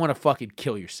make you want to fucking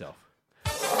kill yourself.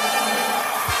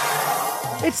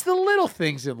 It's the little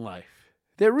things in life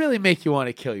that really make you want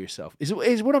to kill yourself. Is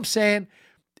what I'm saying.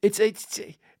 It's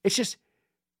just,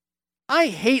 I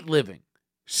hate living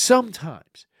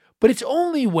sometimes. But it's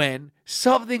only when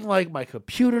something like my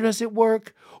computer doesn't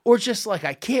work or just like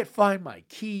I can't find my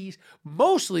keys.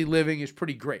 Mostly living is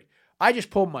pretty great. I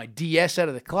just pulled my DS out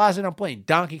of the closet. I'm playing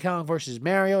Donkey Kong versus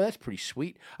Mario. That's pretty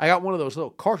sweet. I got one of those little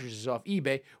cartridges off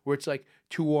eBay where it's like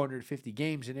 250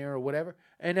 games in there or whatever.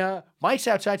 And Mike's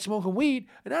outside smoking weed,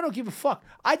 and I don't give a fuck.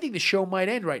 I think the show might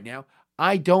end right now.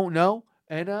 I don't know.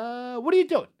 And what are you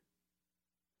doing?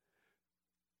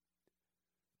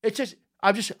 It's just,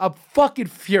 I'm fucking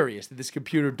furious that this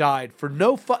computer died for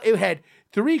no it had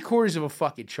 3/4 of a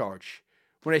fucking charge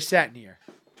when I sat in here.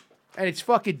 And it's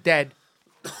fucking dead.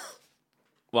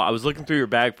 Well, I was looking through your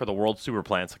bag for the world super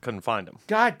plants. I couldn't find them.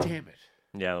 God damn it.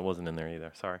 Yeah, that wasn't in there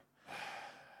either. Sorry.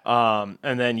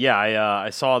 And then, I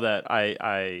saw that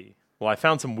I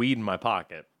found some weed in my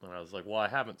pocket. And I was like, well, I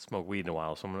haven't smoked weed in a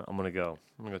while, so I'm gonna go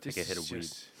take a hit of weed.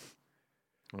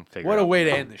 What a way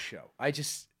to end the show.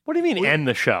 What do you mean end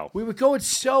the show? We were going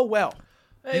so well.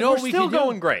 You know, we're still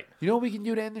going great. You know what we can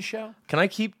do to end the show? Can I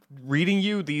keep reading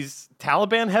you these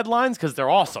Taliban headlines? Because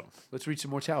they're awesome. Let's read some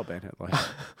more Taliban headlines.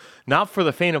 Not for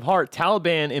the faint of heart.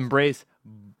 Taliban embrace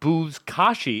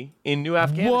Buzkashi in New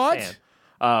Afghanistan.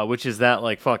 What? Which is that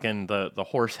fucking the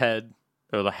horse head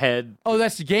or the head? Oh,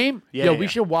 that's the game? Yeah. We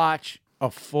should watch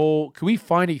can we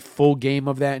find a full game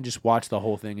of that and just watch the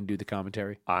whole thing and do the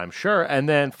commentary? I'm sure. And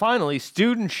then finally,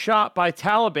 student shot by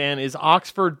Taliban is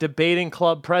Oxford debating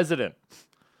club president.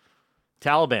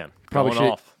 Taliban.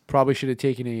 Probably Probably should have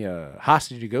taken a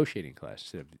hostage negotiating class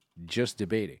instead of just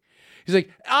debating. He's like,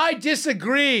 I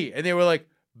disagree. And they were like,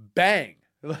 bang.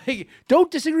 Like, don't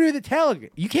disagree with the Taliban.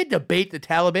 You can't debate the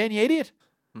Taliban, you idiot.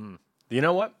 You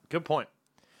know what? Good point.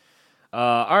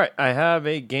 All right, I have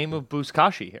a game of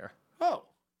Buzkashi here. Oh,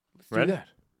 let's Ready? do that.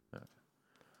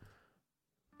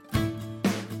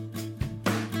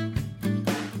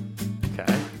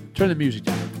 Okay. Turn the music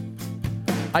down.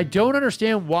 I don't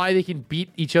understand why they can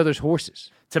beat each other's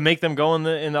horses. To make them go in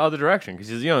the other direction, because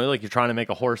like you're trying to make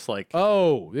a horse like.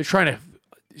 Oh, they're trying to.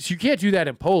 So you can't do that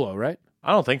in polo, right?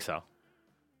 I don't think so.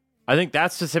 I think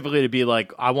that's specifically to be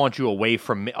like, I want you away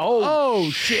from me. Oh,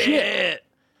 shit!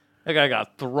 That guy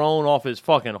got thrown off his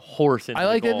fucking horse. I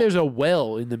like that there's a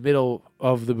well in the middle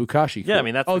of the Bukashi. Yeah, I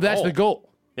mean, that's oh, the that's goal. the goal.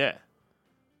 Yeah,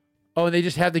 Oh, and they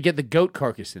just have to get the goat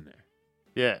carcass in there.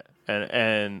 yeah,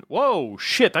 and whoa,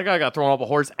 shit! That guy got thrown off a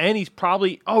horse, and he's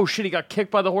probably he got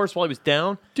kicked by the horse while he was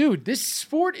down. Dude, this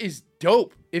sport is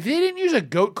dope. If they didn't use a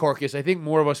goat carcass, I think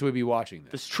more of us would be watching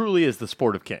this. This truly is the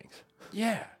sport of kings.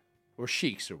 Yeah. Or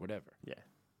sheiks or whatever. Yeah,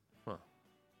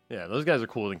 yeah, those guys are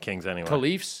cooler than kings anyway.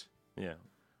 Caliphs. Yeah,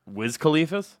 Wiz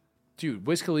Khalifas. Dude,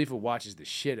 Wiz Khalifa watches the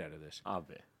shit out of this.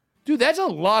 Obvi. Dude, that's a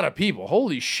lot of people.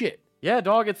 Holy shit. Yeah,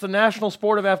 dog, it's the national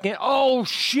sport of Afghanistan. Oh,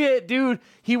 shit, dude.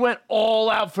 He went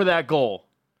all out for that goal.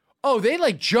 Oh, they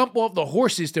like jump off the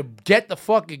horses to get the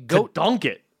fucking To goat. dunk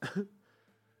it.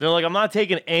 They're like, I'm not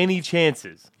taking any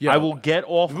chances. Yo, I will get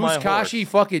off my Buzkashi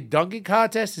horse. fucking dunking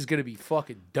contest is going to be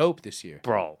fucking dope this year.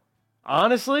 Bro,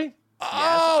 honestly?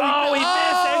 Oh, he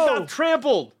missed and got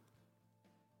trampled.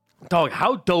 Dog,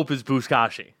 how dope is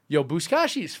Buzkashi? Yo,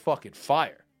 Buzkashi is fucking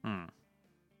fire.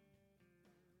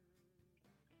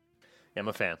 Yeah, I'm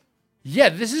a fan. Yeah,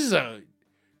 this is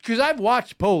because I've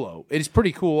watched polo. It's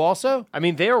pretty cool also. I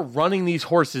mean, they are running these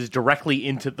horses directly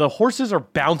into... The horses are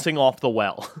bouncing off the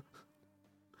well.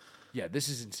 Yeah, this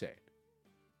is insane.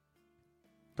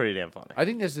 Pretty damn funny. I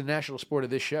think this is the national sport of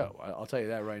this show. I'll tell you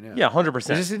that right now. Yeah, 100%. Is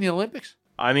this in the Olympics?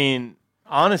 I mean,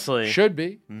 honestly... Should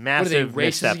be. Massive What are they,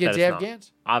 races misstep against that it's not.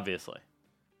 Afghans? Obviously.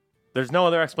 There's no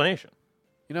other explanation.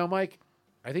 You know, Mike,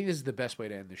 I think this is the best way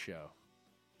to end the show.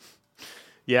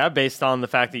 Yeah, based on the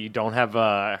fact that you don't have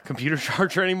a computer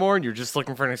charger anymore and you're just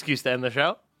looking for an excuse to end the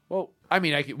show? Well, I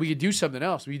mean, we could do something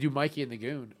else. We could do Mikey and the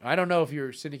Goon. I don't know if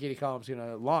your syndicated column's going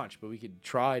to launch, but we could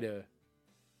try to.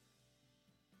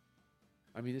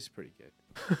 I mean, this is pretty good.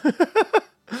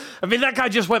 I mean, that guy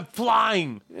just went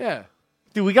flying. Yeah.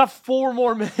 Dude, we got 4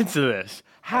 more minutes of this.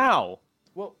 How?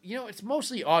 Well, you know, it's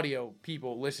mostly audio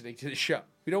people listening to the show.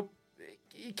 We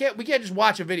can't just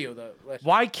watch a video though.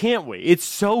 Why can't we? It's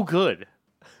so good.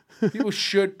 People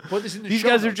should put this in the These show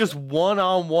guys are notes. just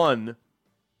one-on-one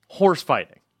horse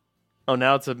fighting. Oh,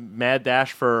 now it's a mad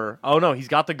dash for... Oh, no, he's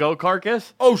got the goat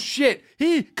carcass. Oh shit!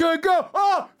 He could go.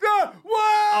 Oh, no!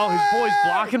 What? Oh, his boy's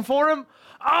blocking for him.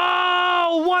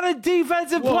 Oh, what a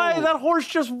defensive play. Whoa. That horse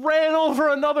just ran over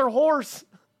another horse.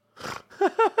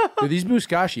 Dude, these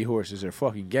Buzkashi horses are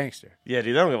fucking gangster. Yeah,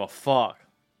 dude, they don't give a fuck.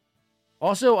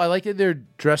 Also, I like that they're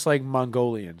dressed like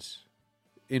Mongolians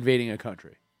invading a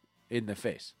country in the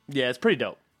face. Yeah, it's pretty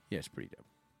dope. Yeah, it's pretty dope.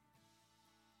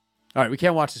 All right, we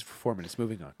can't watch this for 4 minutes.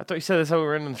 Moving on. I thought you said that's how we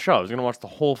were ending the show. I was going to watch the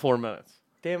whole 4 minutes.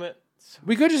 Damn it.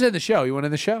 We could just end the show. You want to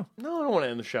end the show? No, I don't want to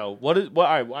end the show. All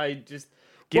right, I just...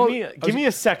 Give me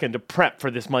a second to prep for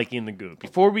this Mikey and the Goop.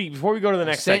 Before we go to the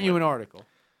next Sent segment. you an article.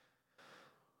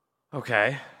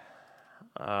 Okay.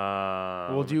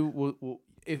 We'll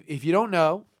if you don't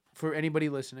know, for anybody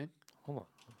listening, Hold on.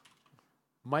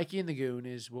 Mikey and the Goon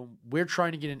is when we're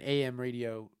trying to get an AM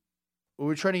radio, or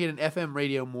we're trying to get an FM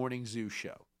radio morning zoo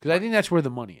show. Because I think that's where the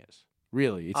money is.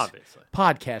 Really. It's, Obviously.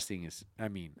 Podcasting is,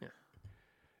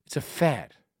 it's a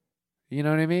fad. You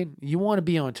know what I mean? You want to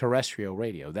be on terrestrial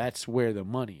radio. That's where the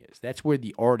money is. That's where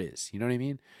the art is. You know what I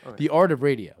mean? Okay. The art of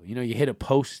radio. You know, you hit a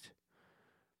post.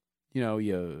 You know,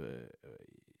 you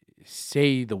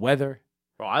say the weather.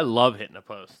 Bro, I love hitting a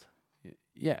post.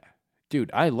 Yeah.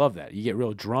 Dude, I love that. You get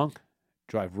real drunk,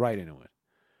 drive right into it.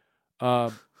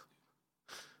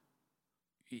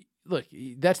 Look,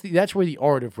 that's where the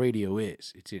art of radio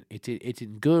is. It's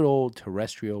in good old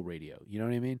terrestrial radio. You know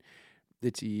what I mean?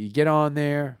 You get on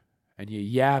there and you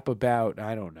yap about,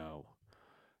 I don't know,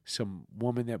 some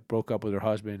woman that broke up with her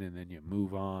husband, and then you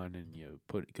move on and you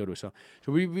go to a song.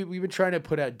 So we've been trying to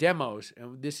put out demos,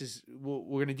 and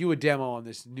we're gonna do a demo on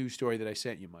this news story that I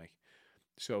sent you, Mike.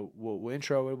 So we'll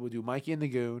intro it. We'll do Mikey and the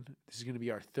Goon. This is gonna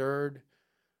be our third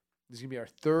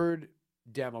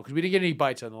demo because we didn't get any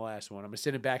bites on the last one. I'm gonna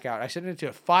send it back out. I sent it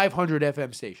to 500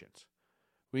 FM stations.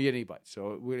 We didn't get any bites,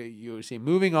 so you say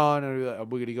moving on,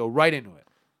 and we're gonna go right into it.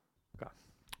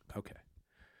 Okay.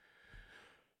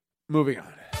 Moving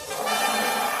on.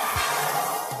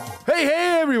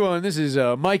 Hey, everyone. This is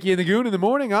Mikey and the Goon in the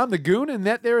morning. I'm the Goon, and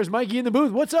that there is Mikey in the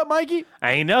booth. What's up, Mikey?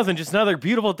 Ain't nothing, just another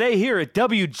beautiful day here at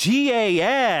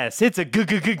WGAS. It's a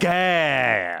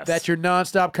gas. That's your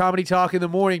nonstop comedy talk in the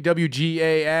morning,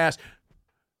 WGAS.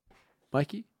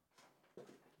 Mikey,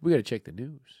 we got to check the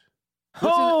news.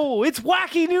 It's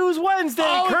Wacky News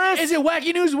Wednesday, Chris. Is it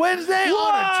Wacky News Wednesday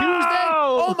on a Tuesday?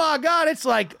 Oh, my God. It's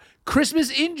like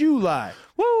Christmas in July.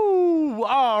 Woo!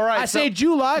 All right. I say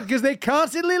July because they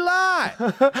constantly lie.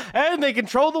 And they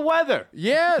control the weather.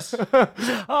 Yes.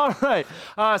 All right.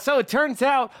 So it turns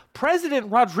out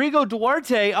President Rodrigo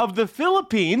Duterte of the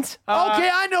Philippines. Okay,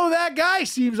 I know that guy.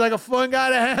 Seems like a fun guy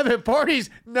to have at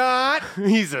parties. Not.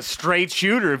 He's a straight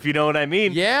shooter, if you know what I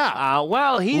mean. Yeah.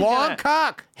 Well, Long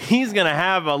cock. He's going to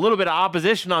have a little bit of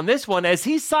opposition on this one as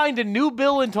he signed a new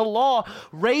bill into law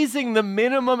raising the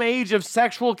minimum age of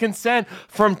sexual consent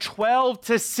from 12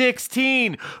 to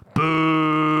 16.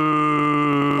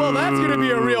 Boo! Well, that's going to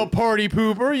be a real party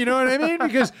pooper, you know what I mean?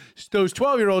 Because those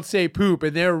 12-year-olds say poop,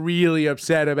 and they're really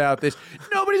upset about this.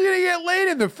 Nobody's going to get laid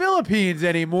in the Philippines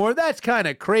anymore. That's kind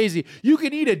of crazy. You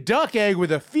can eat a duck egg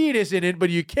with a fetus in it,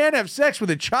 but you can't have sex with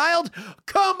a child?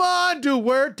 Come on,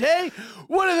 Duarte.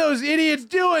 What are those idiots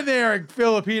doing there in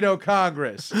Filipino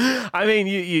Congress? I mean,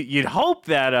 you'd hope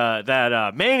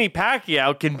that Manny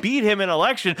Pacquiao can beat him in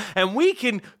election, and we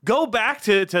can go back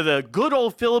to the good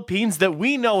old Philippines that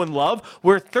we know and love,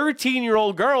 where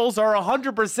 13-year-old girls are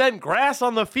 100% grass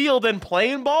on the field and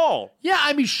playing ball. Yeah,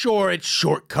 I mean, sure, it's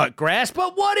shortcut grass,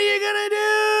 but what are you going to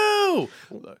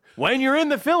do? When you're in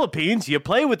the Philippines, you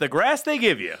play with the grass they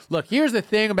give you. Look, here's the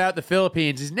thing about the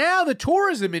Philippines is now the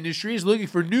tourism industry is looking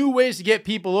for new ways to get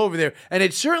people over there, and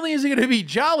it certainly isn't going to be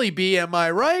Jollibee, am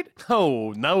I right?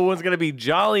 Oh, no one's going to be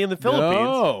jolly in the Philippines.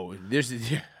 No, there's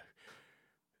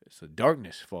a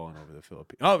darkness falling over the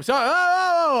Philippines. Oh,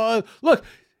 sorry. Look,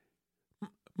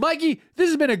 Mikey, this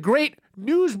has been a great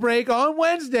news break on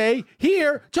Wednesday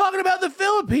here talking about the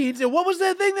Philippines. And what was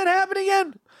that thing that happened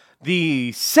again?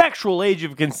 The sexual age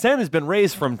of consent has been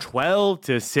raised from 12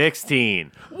 to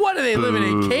 16. What are they living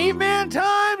in caveman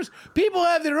times? People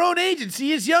have their own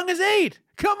agency as young as 8.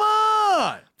 Come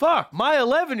on. Fuck, my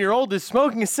 11-year-old is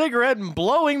smoking a cigarette and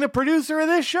blowing the producer of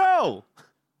this show.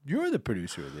 You're the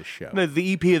producer of this show.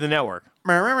 The EP of the network.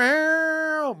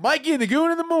 Mikey and the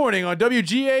Goon in the morning on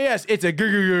WGAS. It's a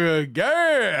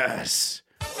gas.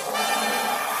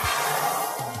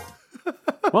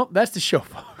 Well, that's the show,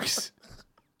 folks.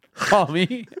 Call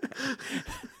me.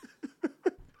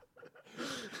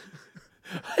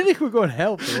 I think we're going to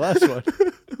hell for the last one.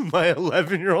 My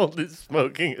 11-year-old is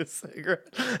smoking a cigarette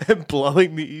and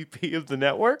blowing the EP of the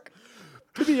network.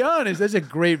 To be honest, that's a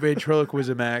great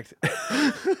ventriloquism act.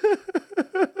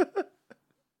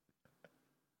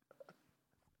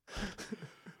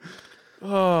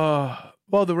 Oh,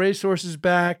 well, the racehorse is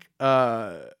back.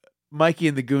 Mikey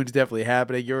and the Goon's definitely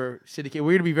happening. You're syndicate.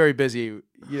 We're gonna be very busy.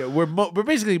 You know, we're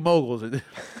basically moguls.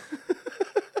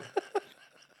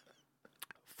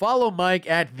 Follow Mike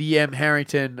at VM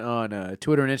Harrington on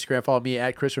Twitter and Instagram. Follow me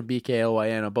at Chris from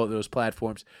BKLYN on both of those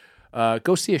platforms.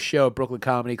 Go see a show at Brooklyn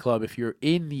Comedy Club if you're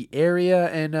in the area,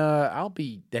 and I'll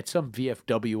be at some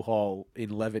VFW hall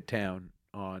in Levittown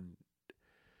on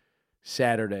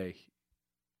Saturday.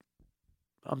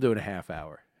 I'm doing a half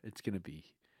hour. It's going to be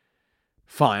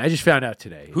fine. I just found out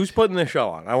today. Who's putting the show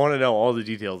on? I want to know all the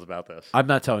details about this. I'm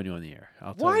not telling you on the air.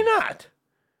 Why not?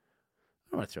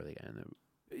 I don't want to throw the guy in there.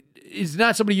 It's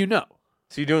not somebody you know.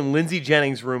 So you're doing Lindsay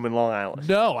Jennings' room in Long Island?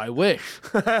 No, I wish.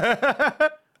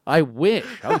 I wish.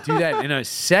 I would do that in a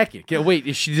second. Wait,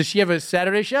 does she have a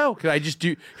Saturday show? Could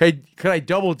I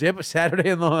double dip a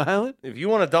Saturday in Long Island? If you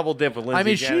want to double dip with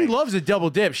Lindsay Jennings. She loves a double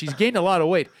dip. She's gained a lot of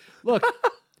weight. Look,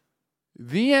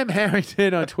 VM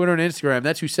Harrington on Twitter and Instagram.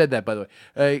 That's who said that, by the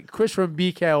way. Chris from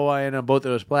BKLYN on both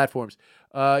of those platforms.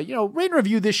 Rate and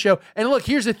review this show. And look,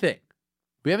 here's the thing.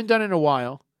 We haven't done it in a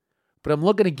while, but I'm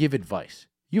looking to give advice.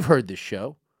 You've heard this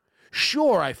show.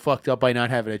 Sure, I fucked up by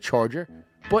not having a charger,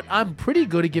 but I'm pretty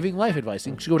good at giving life advice.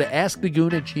 You can just go to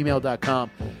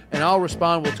askthegoon@gmail.com, and I'll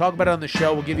respond. We'll talk about it on the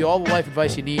show. We'll give you all the life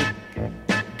advice you need.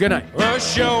 Good night. Well,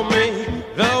 show me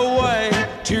the way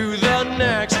to the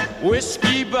next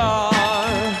whiskey bar.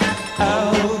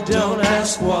 Oh, don't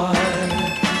ask why.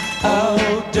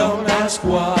 Oh, don't ask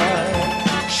why.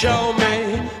 Show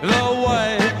me the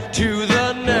way to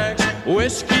the next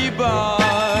whiskey bar.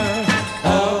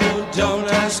 Oh, don't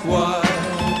ask why.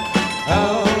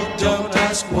 Oh, don't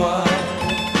ask why.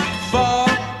 For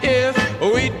if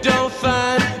we don't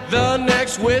find the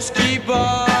next whiskey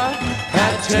bar,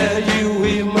 I tell you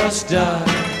we must die.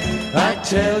 I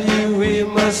tell you we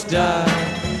must die.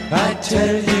 I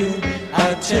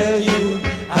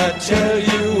tell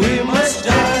you we must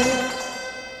die.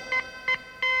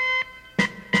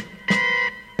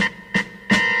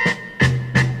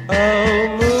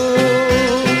 Oh,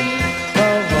 moon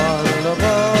of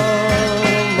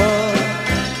Alabama,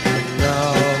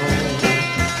 now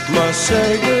must say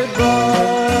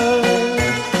goodbye.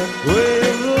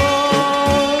 We've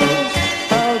lost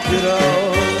our good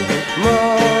old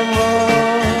mama.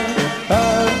 I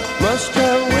must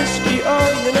have whiskey, oh,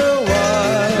 you know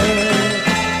why.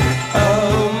 Oh,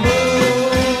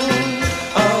 moon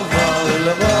of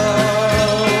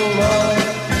Alabama,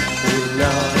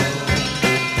 now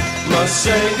must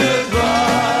say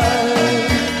goodbye.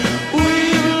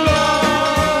 We've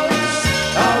lost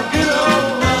our good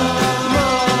old mama,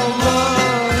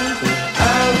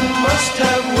 and must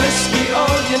have whiskey,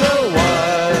 oh, you know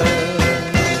why.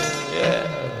 Yeah.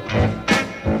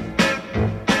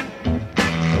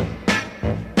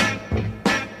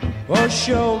 Oh,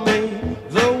 show me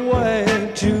the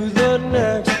way to the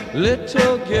next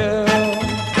little girl.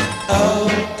 Oh,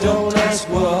 don't ask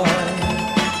why.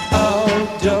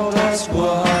 Oh, don't ask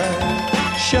why.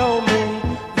 Show me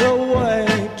the way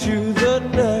to the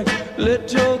next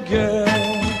little girl.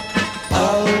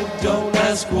 Oh, don't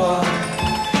ask why.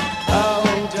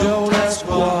 Oh, don't ask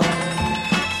why.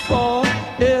 For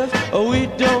if we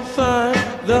don't find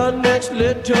the next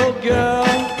little girl,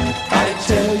 I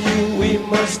tell you we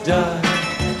must die.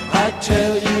 I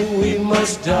tell you we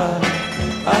must die.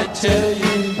 I tell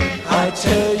you, I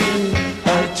tell you,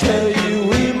 I tell you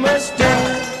we must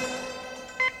die.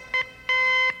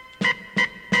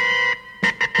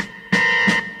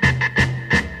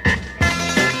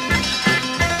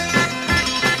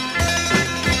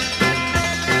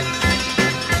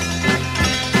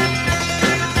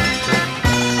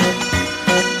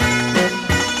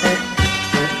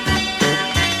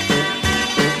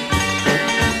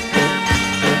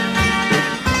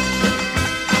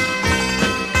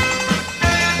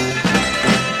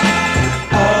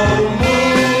 Oh,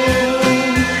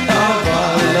 moon of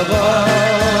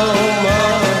Alabama,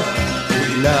 we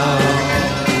now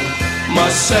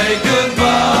must say goodbye.